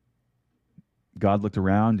 God looked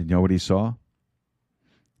around, and you know what he saw?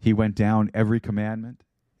 He went down every commandment,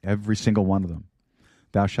 every single one of them.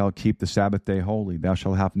 Thou shalt keep the Sabbath day holy. Thou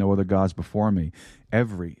shalt have no other gods before me.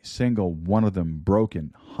 Every single one of them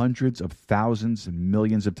broken hundreds of thousands and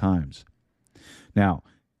millions of times. Now,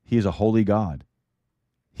 he is a holy God.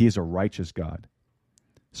 He is a righteous God.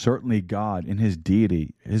 Certainly God, in his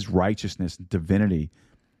deity, his righteousness, divinity,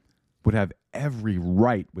 would have every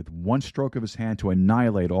right with one stroke of his hand to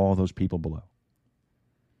annihilate all those people below.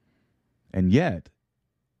 And yet,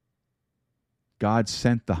 God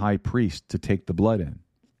sent the high priest to take the blood in.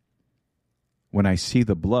 When I see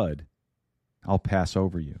the blood, I'll pass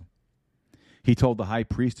over you. He told the high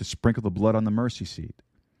priest to sprinkle the blood on the mercy seat.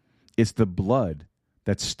 It's the blood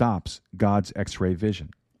that stops God's X-ray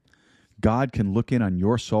vision. God can look in on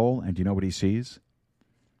your soul, and do you know what he sees?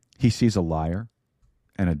 He sees a liar,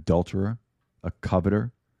 an adulterer, a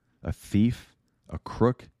coveter, a thief, a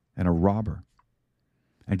crook, and a robber.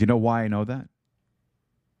 And do you know why I know that?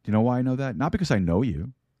 Do you know why I know that? Not because I know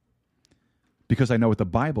you. Because I know what the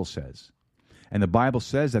Bible says. And the Bible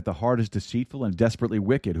says that the heart is deceitful and desperately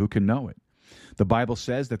wicked. Who can know it? The Bible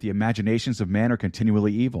says that the imaginations of man are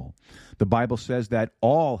continually evil. The Bible says that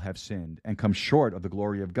all have sinned and come short of the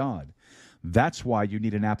glory of God. That's why you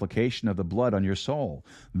need an application of the blood on your soul.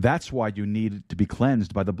 That's why you need to be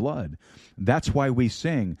cleansed by the blood. That's why we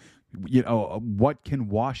sing, what can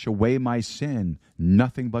wash away my sin?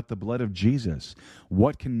 Nothing but the blood of Jesus.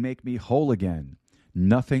 What can make me whole again?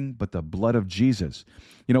 Nothing but the blood of Jesus.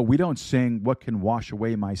 We don't sing, what can wash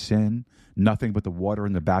away my sin? Nothing but the water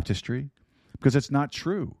in the baptistry. Because it's not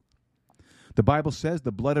true. The Bible says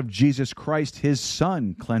the blood of Jesus Christ, his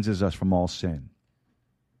Son, cleanses us from all sin.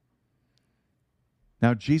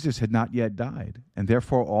 Now, Jesus had not yet died, and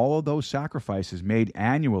therefore all of those sacrifices made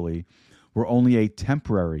annually were only a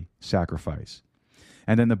temporary sacrifice.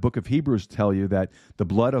 And then the book of Hebrews tell you that the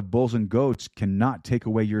blood of bulls and goats cannot take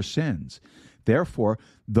away your sins. Therefore,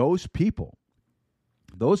 those people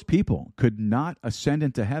could not ascend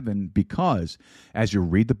into heaven because, as you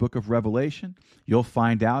read the book of Revelation, you'll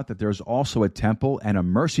find out that there's also a temple and a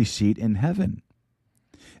mercy seat in heaven.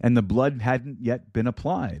 And the blood hadn't yet been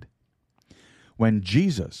applied. When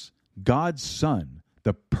Jesus, God's Son,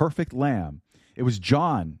 the perfect Lamb, it was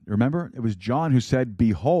John, remember? It was John who said,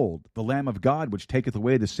 "Behold, the Lamb of God, which taketh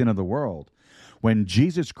away the sin of the world." When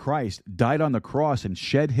Jesus Christ died on the cross and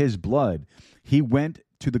shed his blood, he went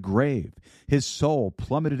to the grave. His soul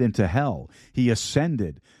plummeted into hell. He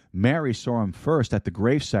ascended. Mary saw him first at the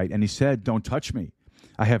gravesite, and he said, "Don't touch me.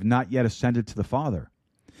 I have not yet ascended to the Father."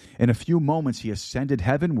 In a few moments, he ascended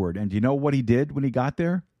heavenward, and do you know what he did when he got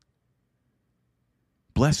there?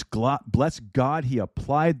 Bless God, he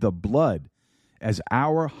applied the blood as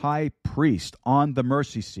our high priest on the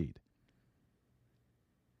mercy seat.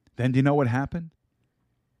 Then do you know what happened?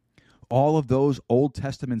 All of those Old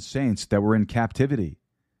Testament saints that were in captivity,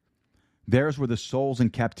 theirs were the souls in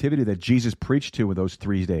captivity that Jesus preached to in those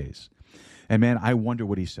 3 days. And man, I wonder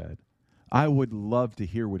what he said. I would love to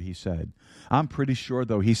hear what he said. I'm pretty sure,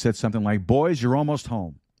 though, he said something like, "Boys, you're almost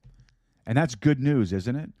home." And that's good news,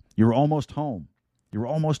 isn't it? You're almost home. You're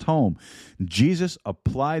almost home. Jesus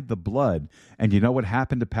applied the blood, and you know what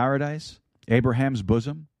happened to paradise? Abraham's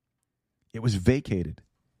bosom? It was vacated.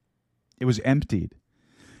 It was emptied.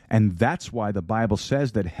 And that's why the Bible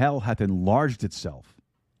says that hell hath enlarged itself.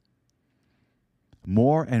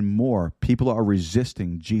 More and more people are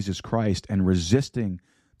resisting Jesus Christ and resisting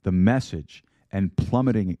the message and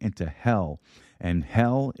plummeting into hell. And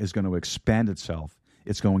hell is going to expand itself.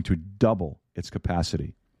 It's going to double its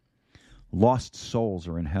capacity. Lost souls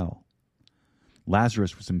are in hell.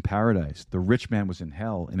 Lazarus was in paradise. The rich man was in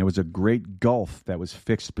hell, and it was a great gulf that was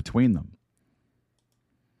fixed between them.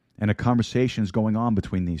 And a conversation is going on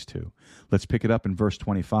between these two. Let's pick it up in verse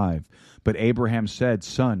 25. But Abraham said,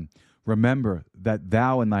 "Son, remember that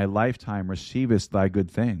thou in thy lifetime receivest thy good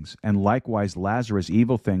things, and likewise Lazarus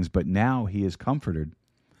evil things, but now he is comforted,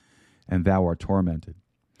 and thou art tormented.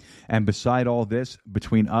 And beside all this,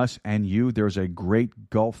 between us and you, there is a great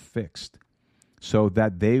gulf fixed, so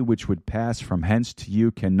that they which would pass from hence to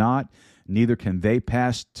you cannot, neither can they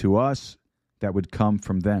pass to us that would come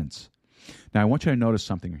from thence." Now, I want you to notice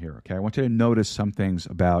something here, okay? I want you to notice some things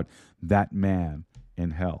about that man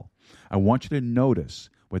in hell. I want you to notice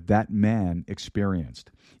what that man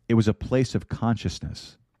experienced. It was a place of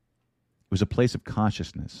consciousness. It was a place of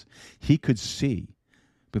consciousness. He could see,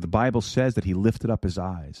 but the Bible says that he lifted up his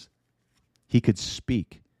eyes. He could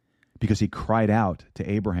speak because he cried out to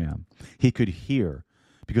Abraham. He could hear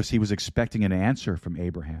because he was expecting an answer from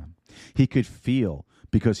Abraham. He could feel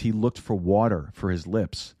because he looked for water for his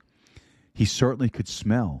lips. He certainly could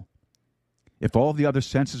smell. If all the other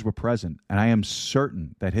senses were present, and I am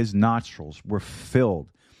certain that his nostrils were filled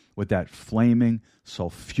with that flaming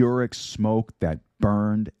sulfuric smoke that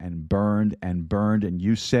burned and burned and burned, and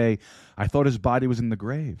you say, "I thought his body was in the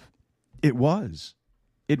grave." It was.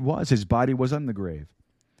 It was. His body was in the grave.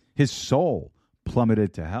 His soul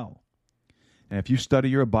plummeted to hell. And if you study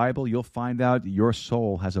your Bible, you'll find out your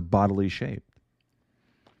soul has a bodily shape.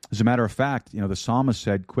 As a matter of fact, the psalmist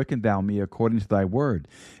said, "Quicken thou me according to thy word."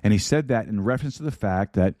 And he said that in reference to the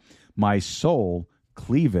fact that my soul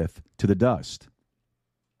cleaveth to the dust.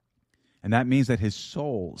 And that means that his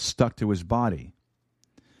soul stuck to his body.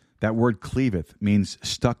 That word cleaveth means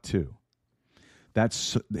stuck to.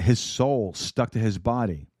 That's his soul stuck to his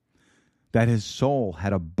body. That his soul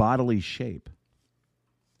had a bodily shape.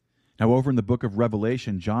 Now, over in the book of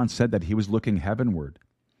Revelation, John said that he was looking heavenward.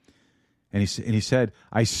 And he said,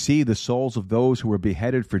 "I see the souls of those who were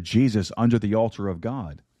beheaded for Jesus under the altar of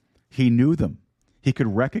God." He knew them. He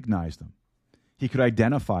could recognize them. He could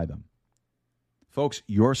identify them. Folks,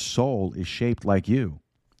 your soul is shaped like you.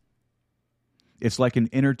 It's like an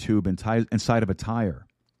inner tube inside of a tire.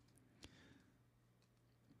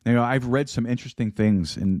 I've read some interesting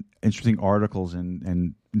things and interesting articles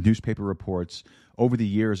and newspaper reports over the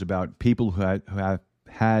years about people who have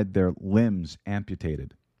had their limbs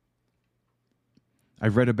amputated.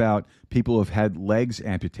 I've read about people who have had legs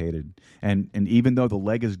amputated, and even though the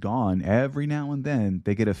leg is gone, every now and then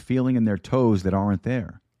they get a feeling in their toes that aren't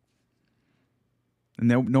there. And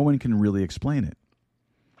no one can really explain it.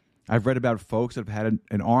 I've read about folks that have had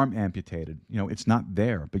an arm amputated. It's not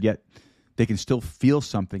there, but yet they can still feel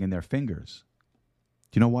something in their fingers.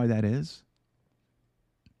 Do you know why that is?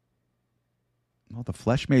 Well, the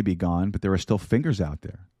flesh may be gone, but there are still fingers out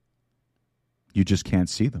there. You just can't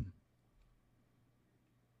see them.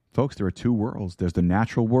 Folks, there are two worlds. There's the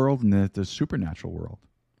natural world and there's the supernatural world.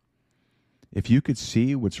 If you could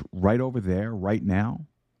see what's right over there right now,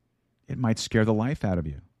 it might scare the life out of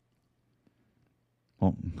you.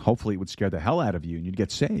 Well, hopefully it would scare the hell out of you and you'd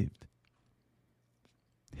get saved.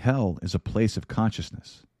 Hell is a place of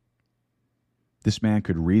consciousness. This man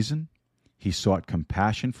could reason. He sought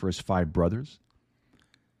compassion for his 5 brothers.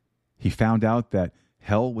 He found out that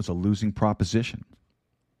hell was a losing proposition.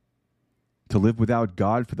 To live without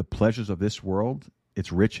God for the pleasures of this world,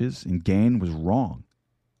 its riches and gain, was wrong,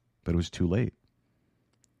 but it was too late.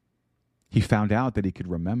 He found out that he could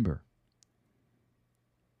remember.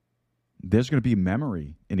 There's going to be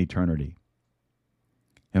memory in eternity.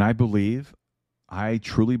 And I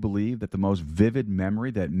truly believe that the most vivid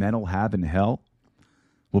memory that men will have in hell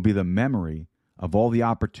will be the memory of all the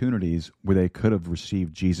opportunities where they could have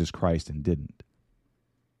received Jesus Christ and didn't.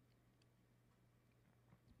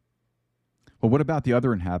 Well, what about the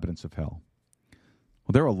other inhabitants of hell?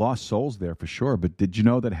 Well, there are lost souls there for sure, but did you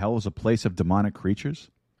know that hell is a place of demonic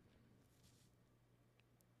creatures?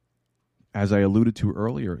 As I alluded to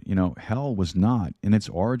earlier, hell was not, in its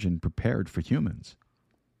origin, prepared for humans.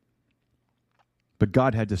 But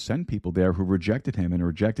God had to send people there who rejected him and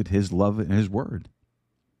rejected his love and his word.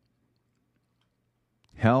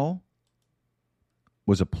 Hell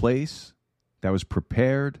was a place that was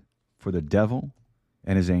prepared for the devil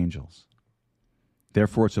and his angels.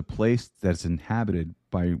 Therefore, it's a place that's inhabited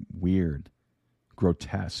by weird,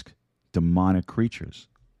 grotesque, demonic creatures.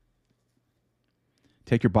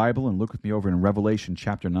 Take your Bible and look with me over in Revelation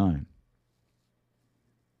chapter 9.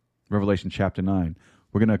 Revelation chapter 9.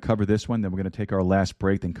 We're going to cover this one, then we're going to take our last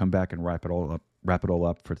break, then come back and wrap it all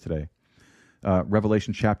up for today.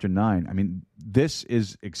 Revelation chapter 9. I mean, this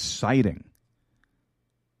is exciting.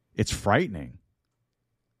 It's frightening,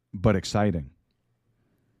 but exciting.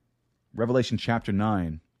 Revelation chapter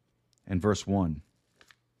 9 and verse 1.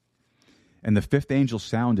 And the 5th angel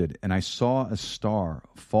sounded, and I saw a star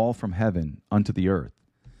fall from heaven unto the earth,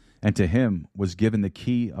 and to him was given the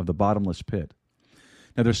key of the bottomless pit.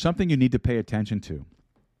 Now, there's something you need to pay attention to.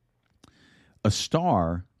 A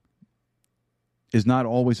star is not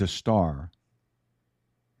always a star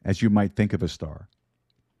as you might think of a star.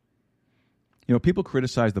 People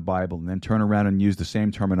criticize the Bible and then turn around and use the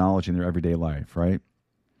same terminology in their everyday life, right?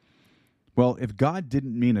 Well, if God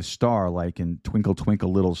didn't mean a star like in Twinkle,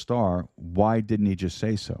 Twinkle, Little Star, why didn't he just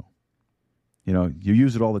say so? You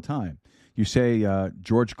use it all the time. You say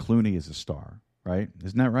George Clooney is a star, right?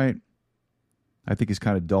 Isn't that right? I think he's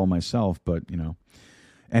kind of dull myself, but,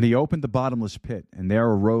 And he opened the bottomless pit, and there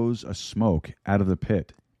arose a smoke out of the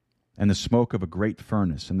pit, and the smoke of a great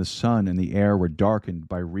furnace, and the sun and the air were darkened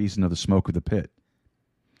by reason of the smoke of the pit.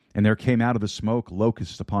 And there came out of the smoke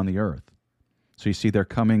locusts upon the earth. So you see, they're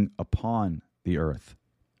coming upon the earth.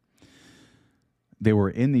 They were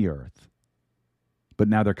in the earth, but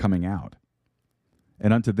now they're coming out.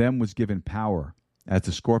 And unto them was given power, as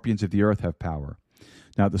the scorpions of the earth have power.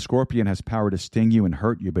 Now, the scorpion has power to sting you and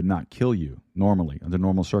hurt you, but not kill you, normally, under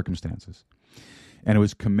normal circumstances. And it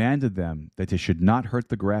was commanded them that they should not hurt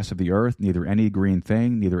the grass of the earth, neither any green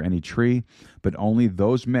thing, neither any tree, but only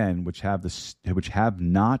those men which have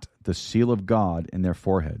not the seal of God in their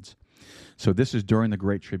foreheads. So this is during the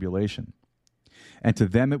Great Tribulation. And to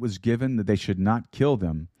them it was given that they should not kill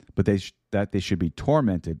them, but that they should be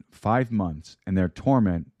tormented 5 months, and their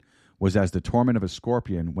torment was as the torment of a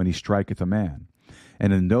scorpion when he striketh a man.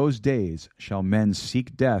 And in those days shall men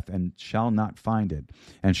seek death, and shall not find it,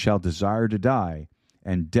 and shall desire to die,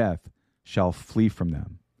 and death shall flee from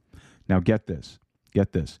them. Now get this.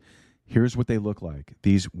 Here's what they look like,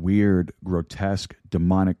 these weird, grotesque,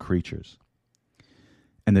 demonic creatures.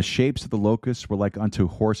 And the shapes of the locusts were like unto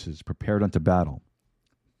horses prepared unto battle.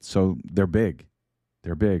 So they're big.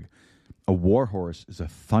 They're big. A war horse is a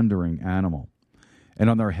thundering animal. And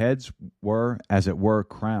on their heads were, as it were,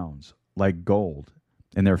 crowns, like gold.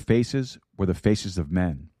 And their faces were the faces of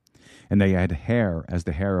men. And they had hair as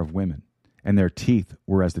the hair of women. And their teeth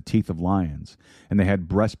were as the teeth of lions. And they had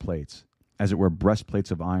breastplates, as it were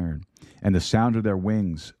breastplates of iron. And the sound of their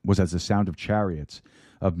wings was as the sound of chariots,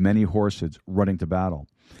 of many horses running to battle.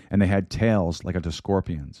 And they had tails like unto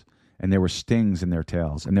scorpions. And there were stings in their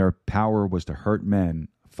tails. And their power was to hurt men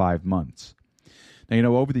 5 months.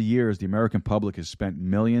 Now, over the years, the American public has spent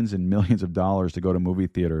millions and millions of dollars to go to movie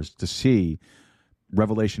theaters to see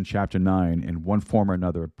Revelation chapter 9 in one form or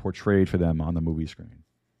another portrayed for them on the movie screen.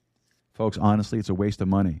 Folks, honestly, it's a waste of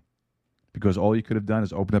money because all you could have done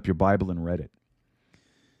is open up your Bible and read it.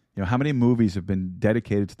 How many movies have been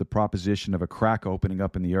dedicated to the proposition of a crack opening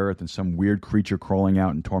up in the earth and some weird creature crawling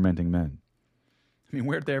out and tormenting men? I mean,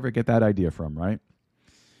 where did they ever get that idea from, right?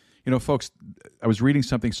 Folks, I was reading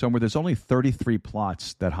something somewhere. There's only 33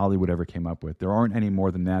 plots that Hollywood ever came up with. There aren't any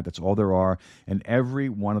more than that. That's all there are. And every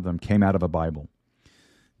one of them came out of a Bible.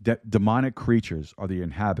 Demonic creatures are the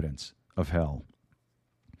inhabitants of hell.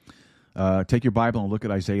 Take your Bible and look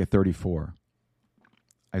at Isaiah 34.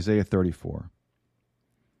 Isaiah 34.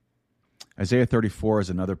 Isaiah 34 is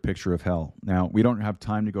another picture of hell. Now, we don't have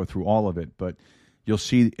time to go through all of it, but you'll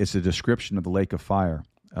see it's a description of the lake of fire.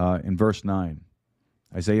 In verse 9,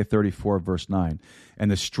 Isaiah 34, verse 9,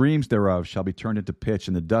 and the streams thereof shall be turned into pitch,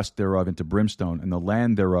 and the dust thereof into brimstone, and the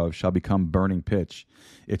land thereof shall become burning pitch.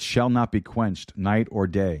 It shall not be quenched night or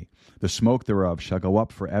day. The smoke thereof shall go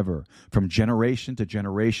up forever. From generation to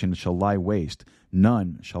generation it shall lie waste.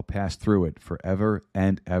 None shall pass through it forever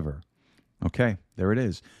and ever. Okay, there it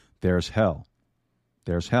is. There's hell.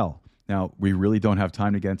 There's hell. Now, we really don't have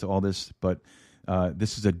time to get into all this, but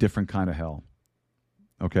this is a different kind of hell.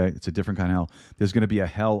 Okay, it's a different kind of hell. There's going to be a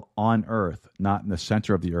hell on earth, not in the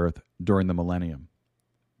center of the earth, during the millennium.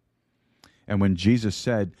 And when Jesus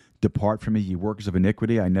said, "Depart from me, ye workers of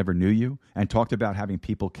iniquity, I never knew you," and talked about having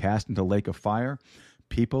people cast into the lake of fire,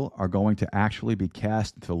 people are going to actually be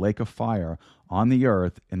cast into the lake of fire on the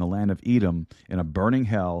earth in the land of Edom in a burning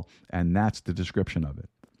hell, and that's the description of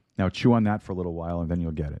it. Now, chew on that for a little while, and then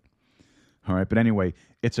you'll get it. All right, but anyway,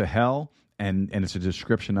 it's a hell, and it's a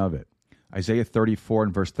description of it. Isaiah 34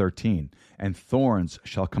 and verse 13, and thorns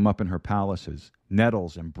shall come up in her palaces,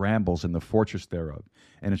 nettles and brambles in the fortress thereof,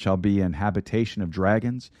 and it shall be an habitation of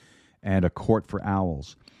dragons and a court for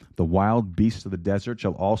owls. The wild beasts of the desert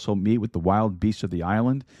shall also meet with the wild beasts of the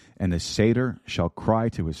island, and the satyr shall cry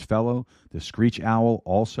to his fellow. The screech owl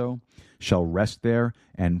also shall rest there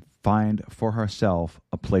and find for herself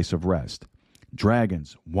a place of rest.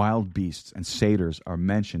 Dragons, wild beasts, and satyrs are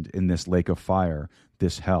mentioned in this lake of fire,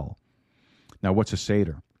 this hell. Now, what's a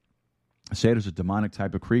satyr? A satyr is a demonic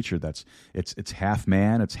type of creature it's half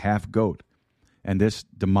man, it's half goat. And this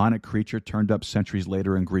demonic creature turned up centuries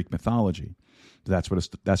later in Greek mythology. That's what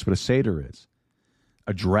a satyr is.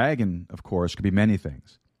 A dragon, of course, could be many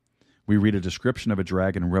things. We read a description of a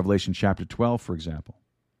dragon in Revelation chapter 12, for example.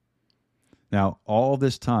 Now, all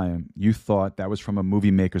this time, you thought that was from a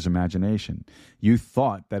movie maker's imagination. You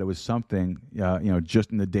thought that it was something,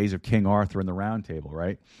 just in the days of King Arthur and the Round Table,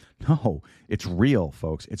 right? No, it's real,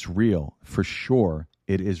 folks. It's real. For sure,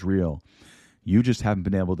 it is real. You just haven't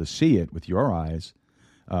been able to see it with your eyes,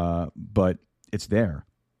 but it's there.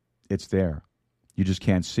 It's there. You just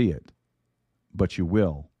can't see it, but you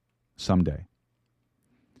will someday.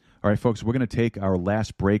 All right, folks, we're going to take our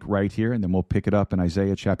last break right here, and then we'll pick it up in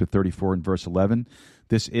Isaiah chapter 34 and verse 11.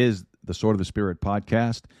 This is the Sword of the Spirit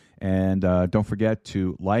podcast, and don't forget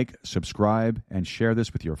to like, subscribe, and share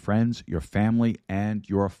this with your friends, your family, and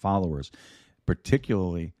your followers,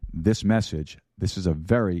 particularly this message. This is a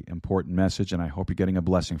very important message, and I hope you're getting a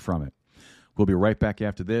blessing from it. We'll be right back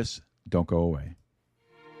after this. Don't go away.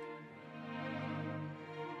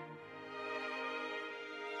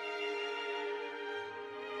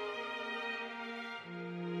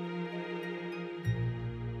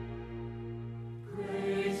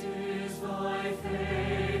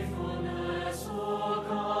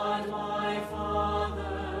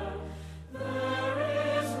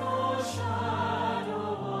 There is no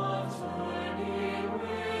shadow of turning.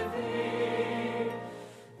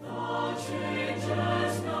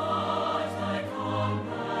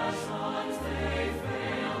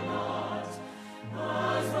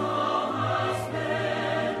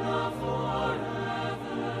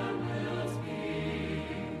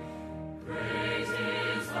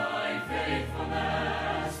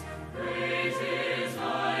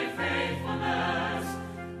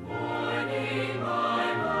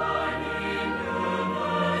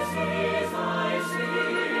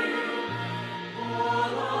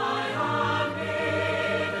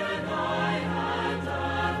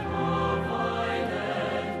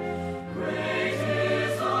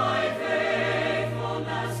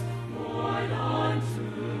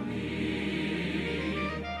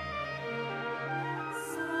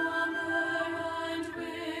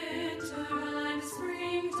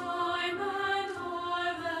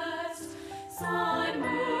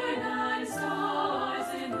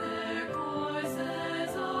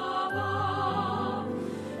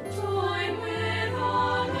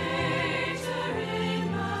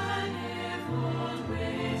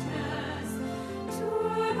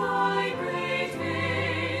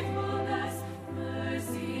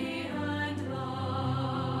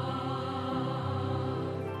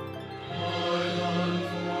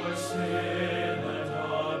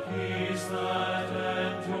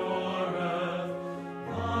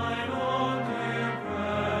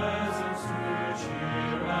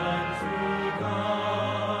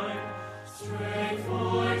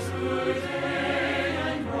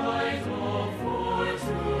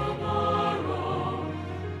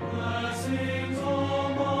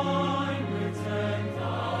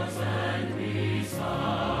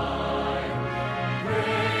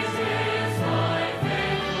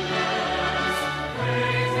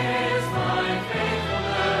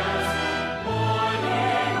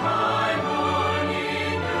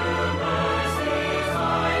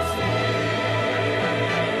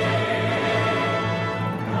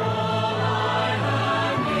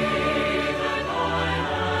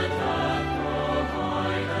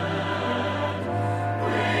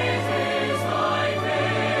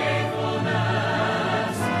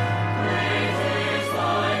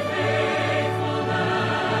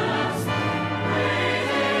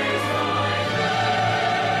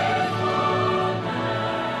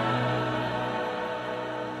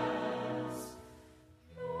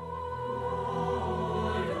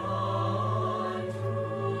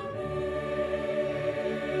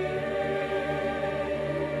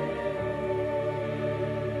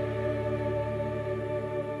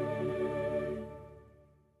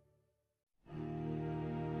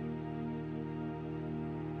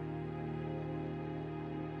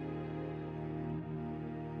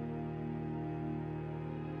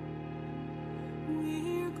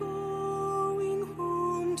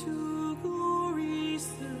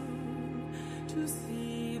 to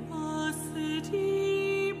see the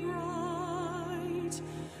city bright,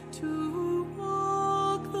 to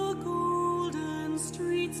walk the golden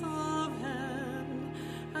streets of heaven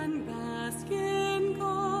and bask in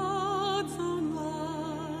God's own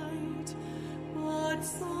light. But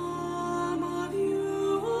some of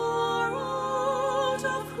you are out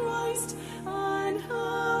of Christ and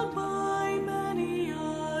held by many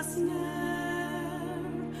a snare.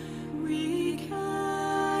 We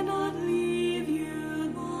cannot leave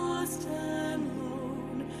you lost and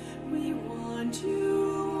lone. We want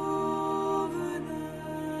you over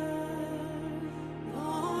there.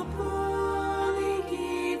 The pearly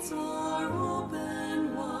gates are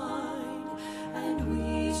open wide, and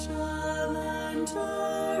we shall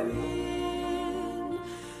enter in,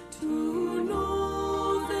 to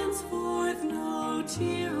know thenceforth no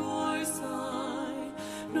tear or sigh,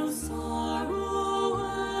 no sorrow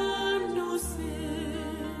and no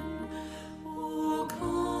sin. Oh,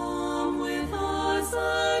 come with us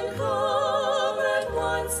and come at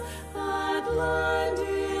once. That land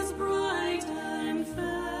is bright and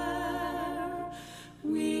fair.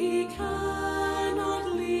 We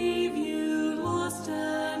cannot leave you lost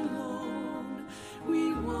and lone.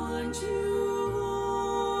 We want you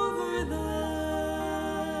over there.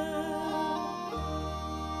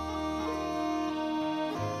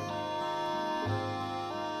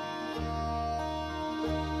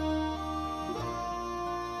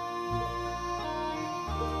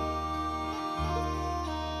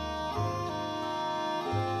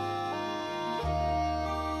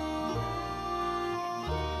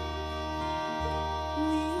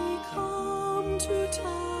 We come to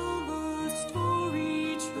tell the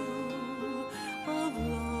story true of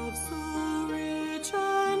love so rich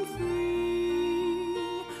and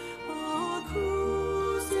free, a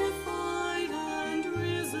crucified and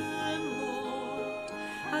risen Lord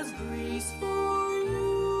has grace for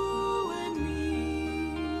you and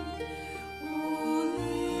me. Oh,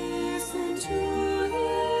 listen to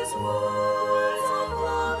His words of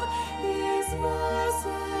love, His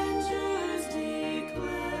messengers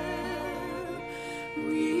declare.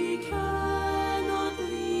 We cannot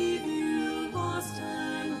leave you lost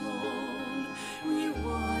and lone. We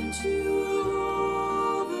want you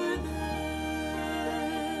over there.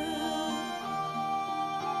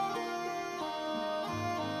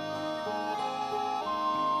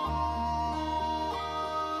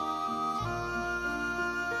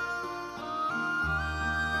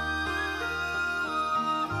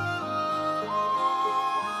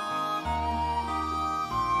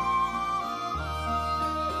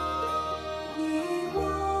 We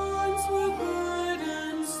once were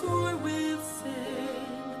burdened sore with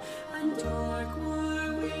sin, and dark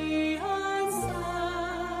were we and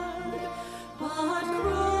sad. But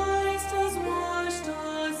Christ has washed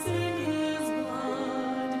us in His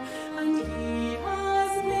blood, and He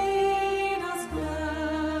has made us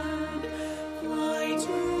glad. Fly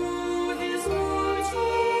to His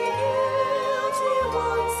mercy, guilty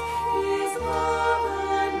ones, His love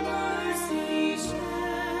and mercy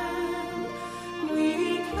shed. We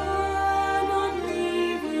cannot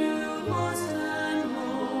leave you lost and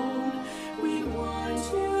lone. We want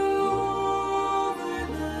you over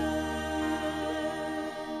there.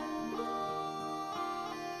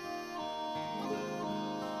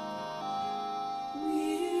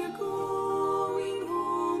 We're going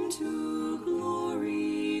home to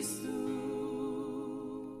glory soon.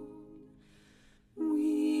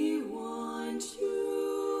 We want you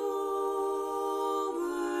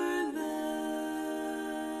over there.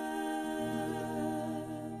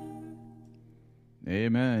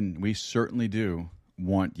 Amen. We certainly do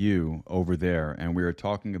want you over there, and we are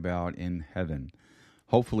talking about in heaven.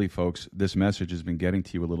 Hopefully, folks, this message has been getting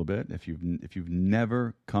to you a little bit. If you've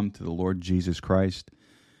never come to the Lord Jesus Christ,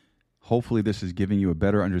 hopefully this is giving you a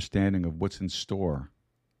better understanding of what's in store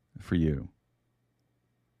for you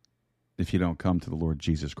if you don't come to the Lord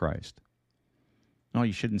Jesus Christ. Oh,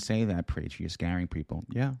 you shouldn't say that, preacher. You're scaring people.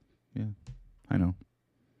 Yeah, I know.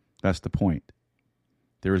 That's the point.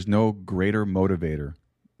 There is no greater motivator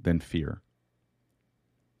than fear.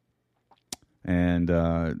 And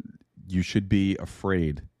you should be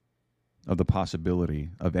afraid of the possibility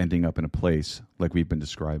of ending up in a place like we've been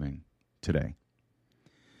describing today.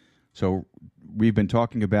 So we've been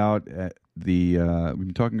talking about hell.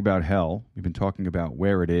 We've been talking about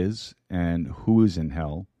where it is and who is in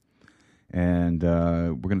hell. And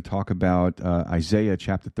we're going to talk about Isaiah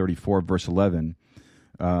chapter 34, verse 11.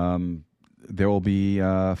 There will be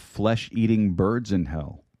flesh-eating birds in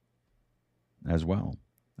hell as well.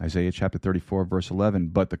 Isaiah chapter 34, verse 11.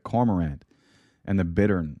 But the cormorant and the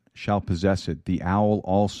bittern shall possess it, the owl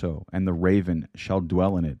also, and the raven shall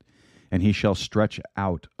dwell in it, and he shall stretch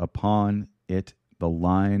out upon it the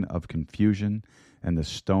line of confusion and the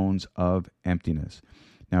stones of emptiness.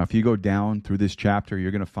 Now, if you go down through this chapter,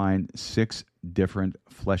 you're going to find 6 different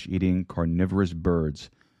flesh-eating carnivorous birds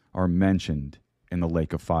are mentioned in the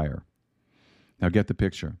lake of fire. Now, get the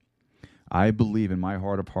picture. I believe in my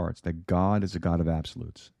heart of hearts that God is a God of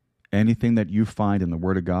absolutes. Anything that you find in the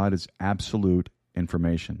Word of God is absolute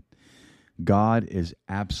information. God is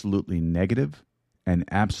absolutely negative and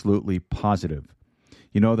absolutely positive.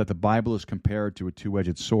 You know that the Bible is compared to a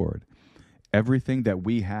two-edged sword. Everything that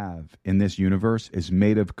we have in this universe is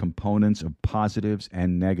made of components of positives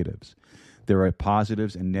and negatives. There are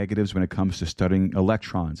positives and negatives when it comes to studying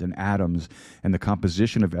electrons and atoms and the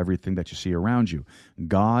composition of everything that you see around you.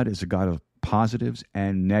 God is a God of positives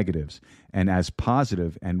and negatives. And as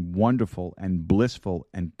positive and wonderful and blissful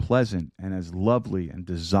and pleasant and as lovely and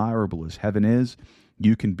desirable as heaven is,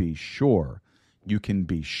 you can be sure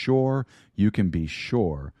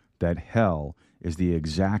that hell is the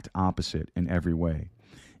exact opposite in every way.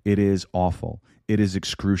 It is awful. It is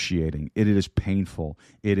excruciating. It is painful.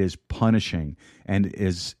 It is punishing and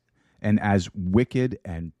as wicked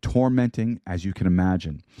and tormenting as you can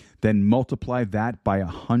imagine. Then multiply that by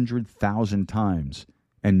 100,000 times,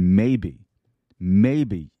 and maybe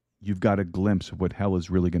you've got a glimpse of what hell is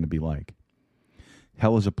really going to be like.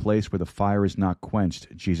 Hell is a place where the fire is not quenched,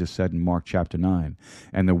 Jesus said in Mark chapter 9,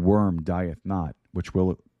 and the worm dieth not, which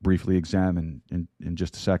we'll briefly examine in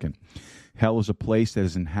just a second. Hell is a place that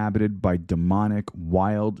is inhabited by demonic,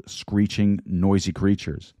 wild, screeching, noisy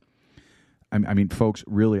creatures. I mean, folks,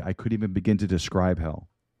 really, I couldn't even begin to describe hell.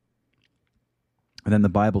 And then the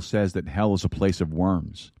Bible says that hell is a place of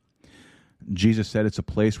worms. Jesus said it's a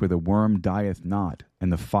place where the worm dieth not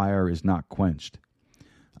and the fire is not quenched.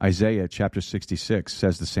 Isaiah chapter 66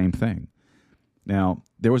 says the same thing. Now,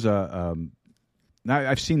 there was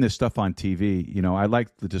I've seen this stuff on TV. You know, I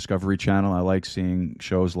like the Discovery Channel. I like seeing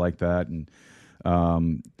shows like that. And,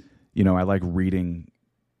 I like reading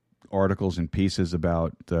articles and pieces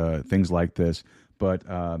about things like this. But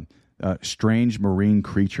strange marine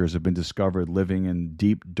creatures have been discovered living in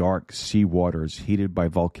deep, dark sea waters heated by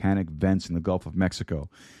volcanic vents in the Gulf of Mexico.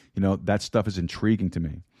 You know, that stuff is intriguing to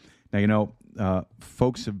me. Now,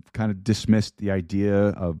 folks have kind of dismissed the idea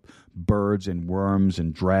of birds and worms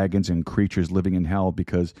and dragons and creatures living in hell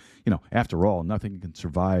because, after all, nothing can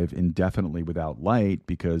survive indefinitely without light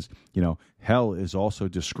because, hell is also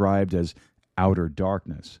described as outer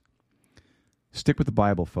darkness. Stick with the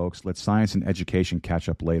Bible, folks. Let science and education catch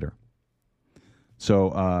up later.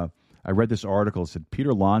 So I read this article. It said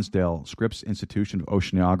Peter Lonsdale, Scripps Institution of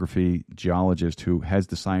Oceanography geologist who heads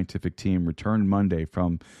the scientific team, returned Monday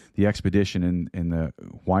from the expedition in the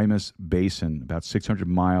Guaymas Basin, about 600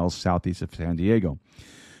 miles southeast of San Diego.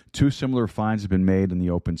 2 similar finds have been made in the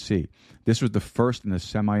open sea. This was the first in the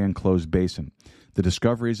semi-enclosed basin. The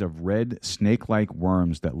discoveries of red snake-like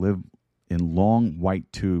worms that live in long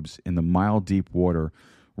white tubes in the mile-deep water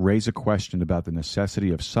raise a question about the necessity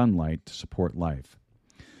of sunlight to support life.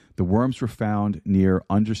 The worms were found near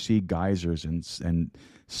undersea geysers and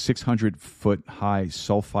 600-foot-high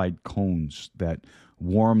sulfide cones that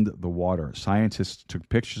warmed the water. Scientists took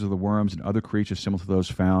pictures of the worms and other creatures similar to those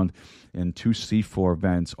found in 2 seafloor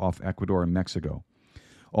vents off Ecuador and Mexico.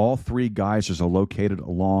 All 3 geysers are located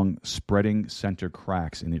along spreading center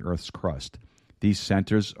cracks in the Earth's crust. These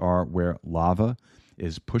centers are where lava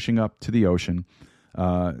is pushing up to the ocean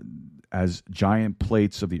as giant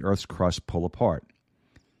plates of the Earth's crust pull apart.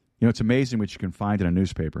 It's amazing what you can find in a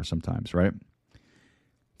newspaper sometimes, right?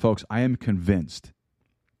 Folks, I am convinced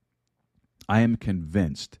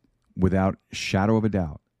without a shadow of a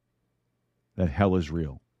doubt that hell is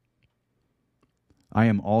real. I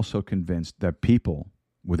am also convinced that people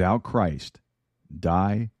without Christ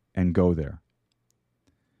die and go there.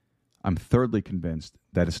 I'm thirdly convinced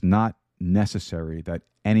that it's not necessary that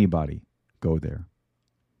anybody go there.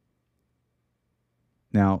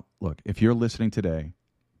 Now, look, if you're listening today,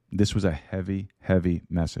 this was a heavy, heavy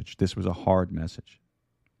message. This was a hard message.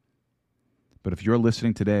 But if you're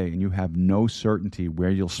listening today and you have no certainty where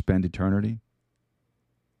you'll spend eternity,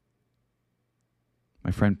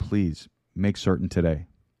 my friend, please make certain today.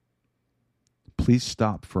 Please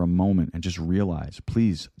stop for a moment and just realize,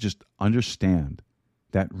 please just understand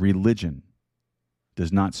that religion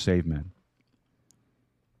does not save men.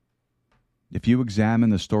 If you examine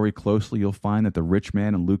the story closely, you'll find that the rich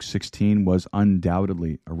man in Luke 16 was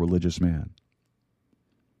undoubtedly a religious man.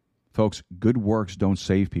 Folks, good works don't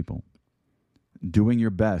save people. Doing your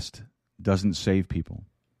best doesn't save people.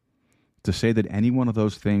 To say that any one of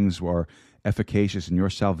those things are efficacious in your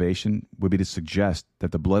salvation would be to suggest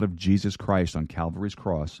that the blood of Jesus Christ on Calvary's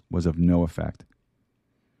cross was of no effect.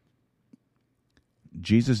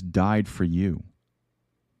 Jesus died for you.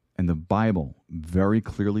 And the Bible very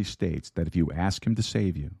clearly states that if you ask him to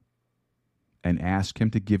save you, and ask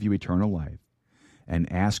him to give you eternal life,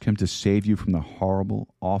 and ask him to save you from the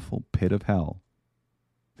horrible, awful pit of hell,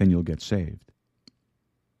 then you'll get saved.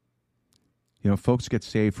 You know, folks get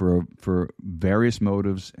saved for various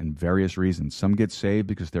motives and various reasons. Some get saved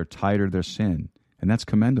because they're tired of their sin, and that's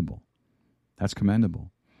commendable. That's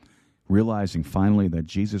commendable. Realizing finally that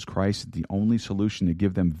Jesus Christ is the only solution to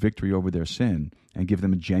give them victory over their sin and give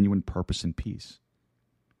them a genuine purpose and peace.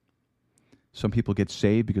 Some people get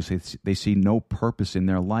saved because they see no purpose in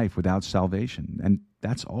their life without salvation, and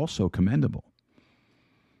that's also commendable.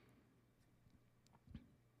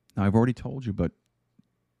 Now, I've already told you, but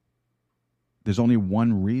there's only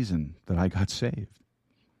one reason that I got saved.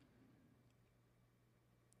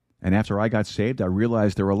 And after I got saved, I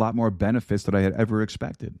realized there were a lot more benefits than I had ever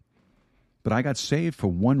expected. But I got saved for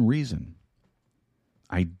one reason.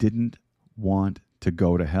 I didn't want to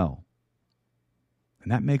go to hell.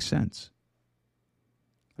 And that makes sense.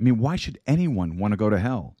 I mean, why should anyone want to go to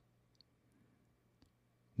hell?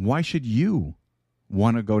 Why should you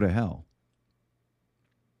want to go to hell?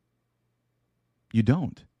 You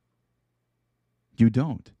don't. You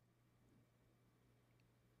don't.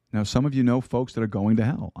 Now, some of you know folks that are going to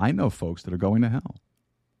hell. I know folks that are going to hell.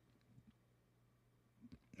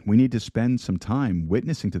 We need to spend some time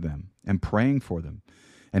witnessing to them and praying for them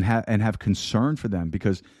and have concern for them,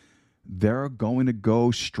 because they're going to go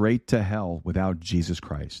straight to hell without Jesus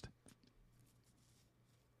Christ.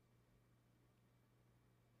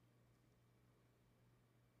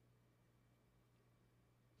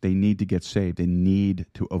 They need to get saved. They need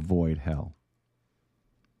to avoid hell.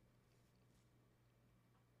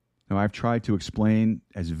 Now, I've tried to explain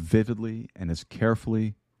as vividly and as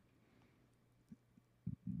carefully,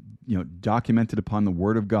 documented upon the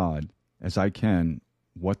Word of God as I can,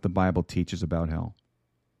 what the Bible teaches about hell.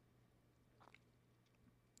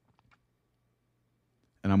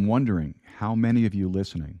 And I'm wondering how many of you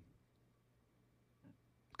listening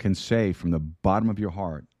can say from the bottom of your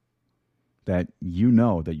heart that you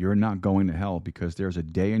know that you're not going to hell, because there's a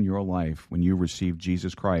day in your life when you received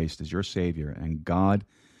Jesus Christ as your Savior and God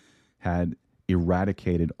had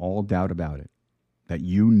eradicated all doubt about it, that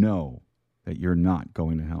you know that you're not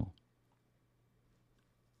going to hell.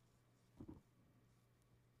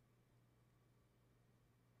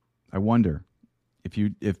 I wonder if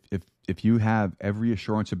you have every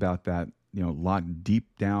assurance about that, locked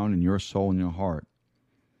deep down in your soul and your heart.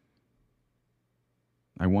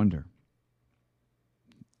 I wonder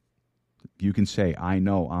if you can say, I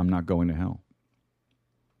know I'm not going to hell.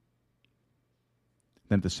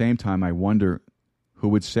 Then at the same time, I wonder who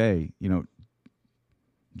would say,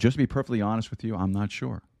 just to be perfectly honest with you, I'm not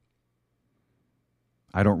sure.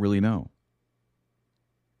 I don't really know.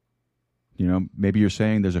 Maybe you're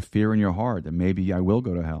saying there's a fear in your heart that maybe I will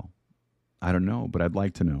go to hell. I don't know, but I'd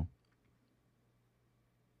like to know.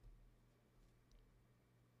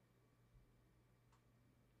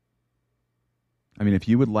 I mean, if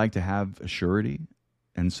you would like to have a surety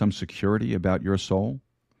and some security about your soul,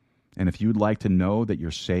 and if you'd like to know that you're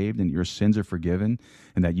saved and your sins are forgiven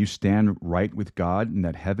and that you stand right with God and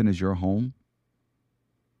that heaven is your home,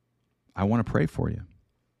 I want to pray for you.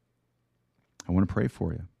 I want to pray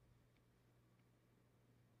for you.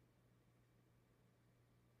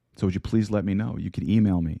 So would you please let me know? You can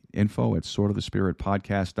email me,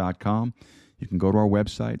 info@swordofthespiritpodcast.com. You can go to our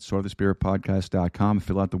website, swordofthespiritpodcast.com,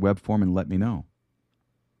 fill out the web form and let me know.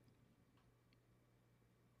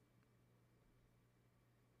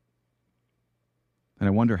 And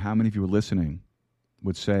I wonder how many of you listening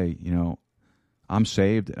would say, I'm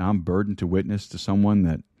saved and I'm burdened to witness to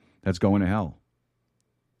someone that's going to hell.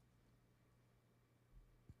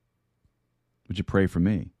 Would you pray for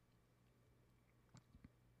me?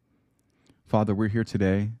 Father, we're here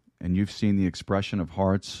today, and you've seen the expression of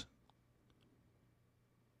hearts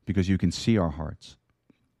because you can see our hearts.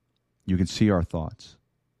 You can see our thoughts.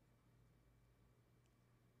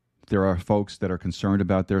 There are folks that are concerned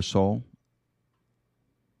about their soul.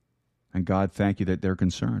 And God, thank you that they're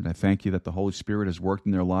concerned. I thank you that the Holy Spirit has worked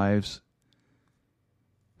in their lives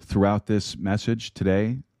throughout this message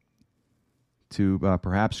today to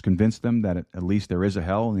perhaps convince them that at least there is a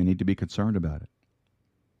hell and they need to be concerned about it.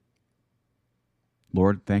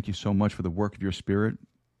 Lord, thank you so much for the work of your Spirit,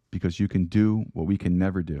 because you can do what we can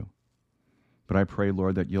never do. But I pray,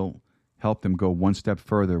 Lord, that you'll help them go one step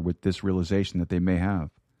further with this realization that they may have.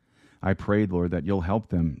 I pray, Lord, that you'll help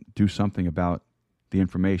them do something about the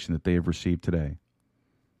information that they have received today.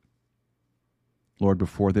 Lord,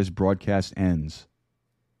 before this broadcast ends,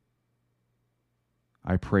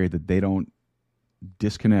 I pray that they don't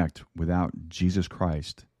disconnect without Jesus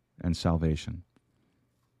Christ and salvation.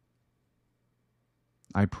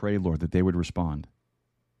 I pray, Lord, that they would respond.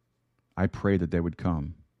 I pray that they would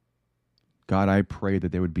come. God, I pray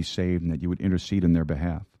that they would be saved and that you would intercede in their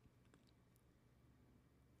behalf.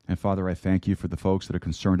 And Father, I thank you for the folks that are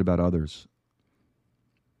concerned about others.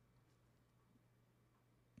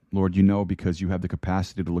 Lord, you know, because you have the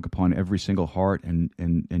capacity to look upon every single heart and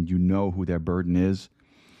you know who their burden is.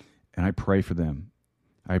 And I pray for them.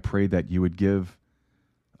 I pray that you would give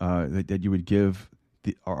our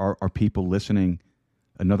people listening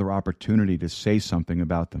another opportunity to say something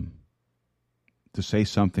about them, to say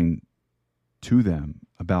something to them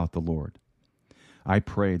about the Lord. I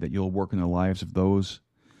pray that you'll work in the lives of those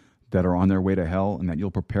that are on their way to hell and that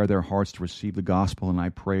you'll prepare their hearts to receive the gospel. And I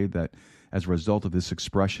pray that as a result of this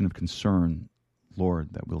expression of concern,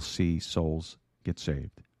 Lord, that we'll see souls get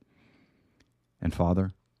saved. And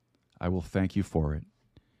Father, I will thank you for it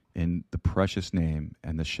in the precious name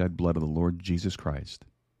and the shed blood of the Lord Jesus Christ.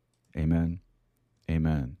 Amen,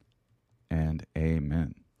 amen, and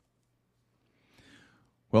amen.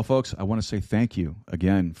 Well, folks, I want to say thank you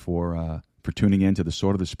again for tuning in to the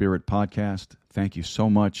Sword of the Spirit podcast. Thank you so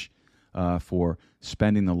much for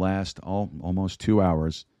spending the last almost 2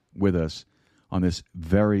 hours with us on this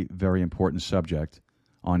very, very important subject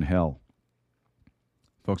on hell.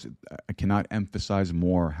 Folks, I cannot emphasize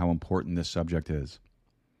more how important this subject is.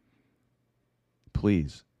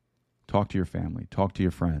 Please, talk to your family, talk to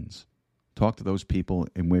your friends, talk to those people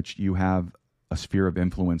in which you have a sphere of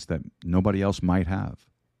influence that nobody else might have.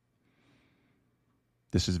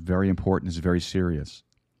 This is very important, it's very serious.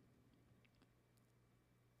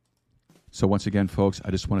 So once again, folks,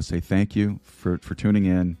 I just want to say thank you for tuning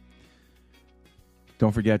in.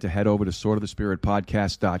 Don't forget to head over to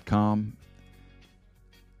swordofthespiritpodcast.com.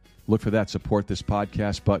 Look for that Support This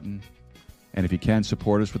Podcast button. And if you can,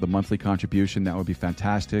 support us with a monthly contribution, that would be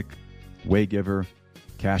fantastic. Waygiver,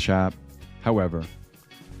 Cash App, however.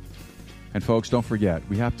 And folks, don't forget,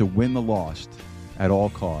 we have to win the lost at all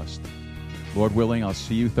costs. Lord willing, I'll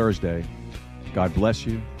see you Thursday. God bless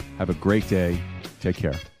you. Have a great day. Take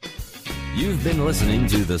care. You've been listening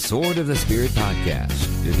to the Sword of the Spirit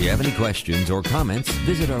podcast. If you have any questions or comments,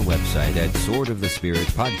 visit our website at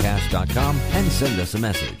swordofthespiritpodcast.com and send us a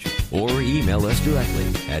message. Or email us directly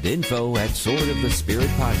at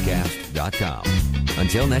info@swordofthespiritpodcast.com.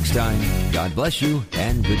 Until next time, God bless you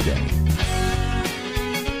and good day.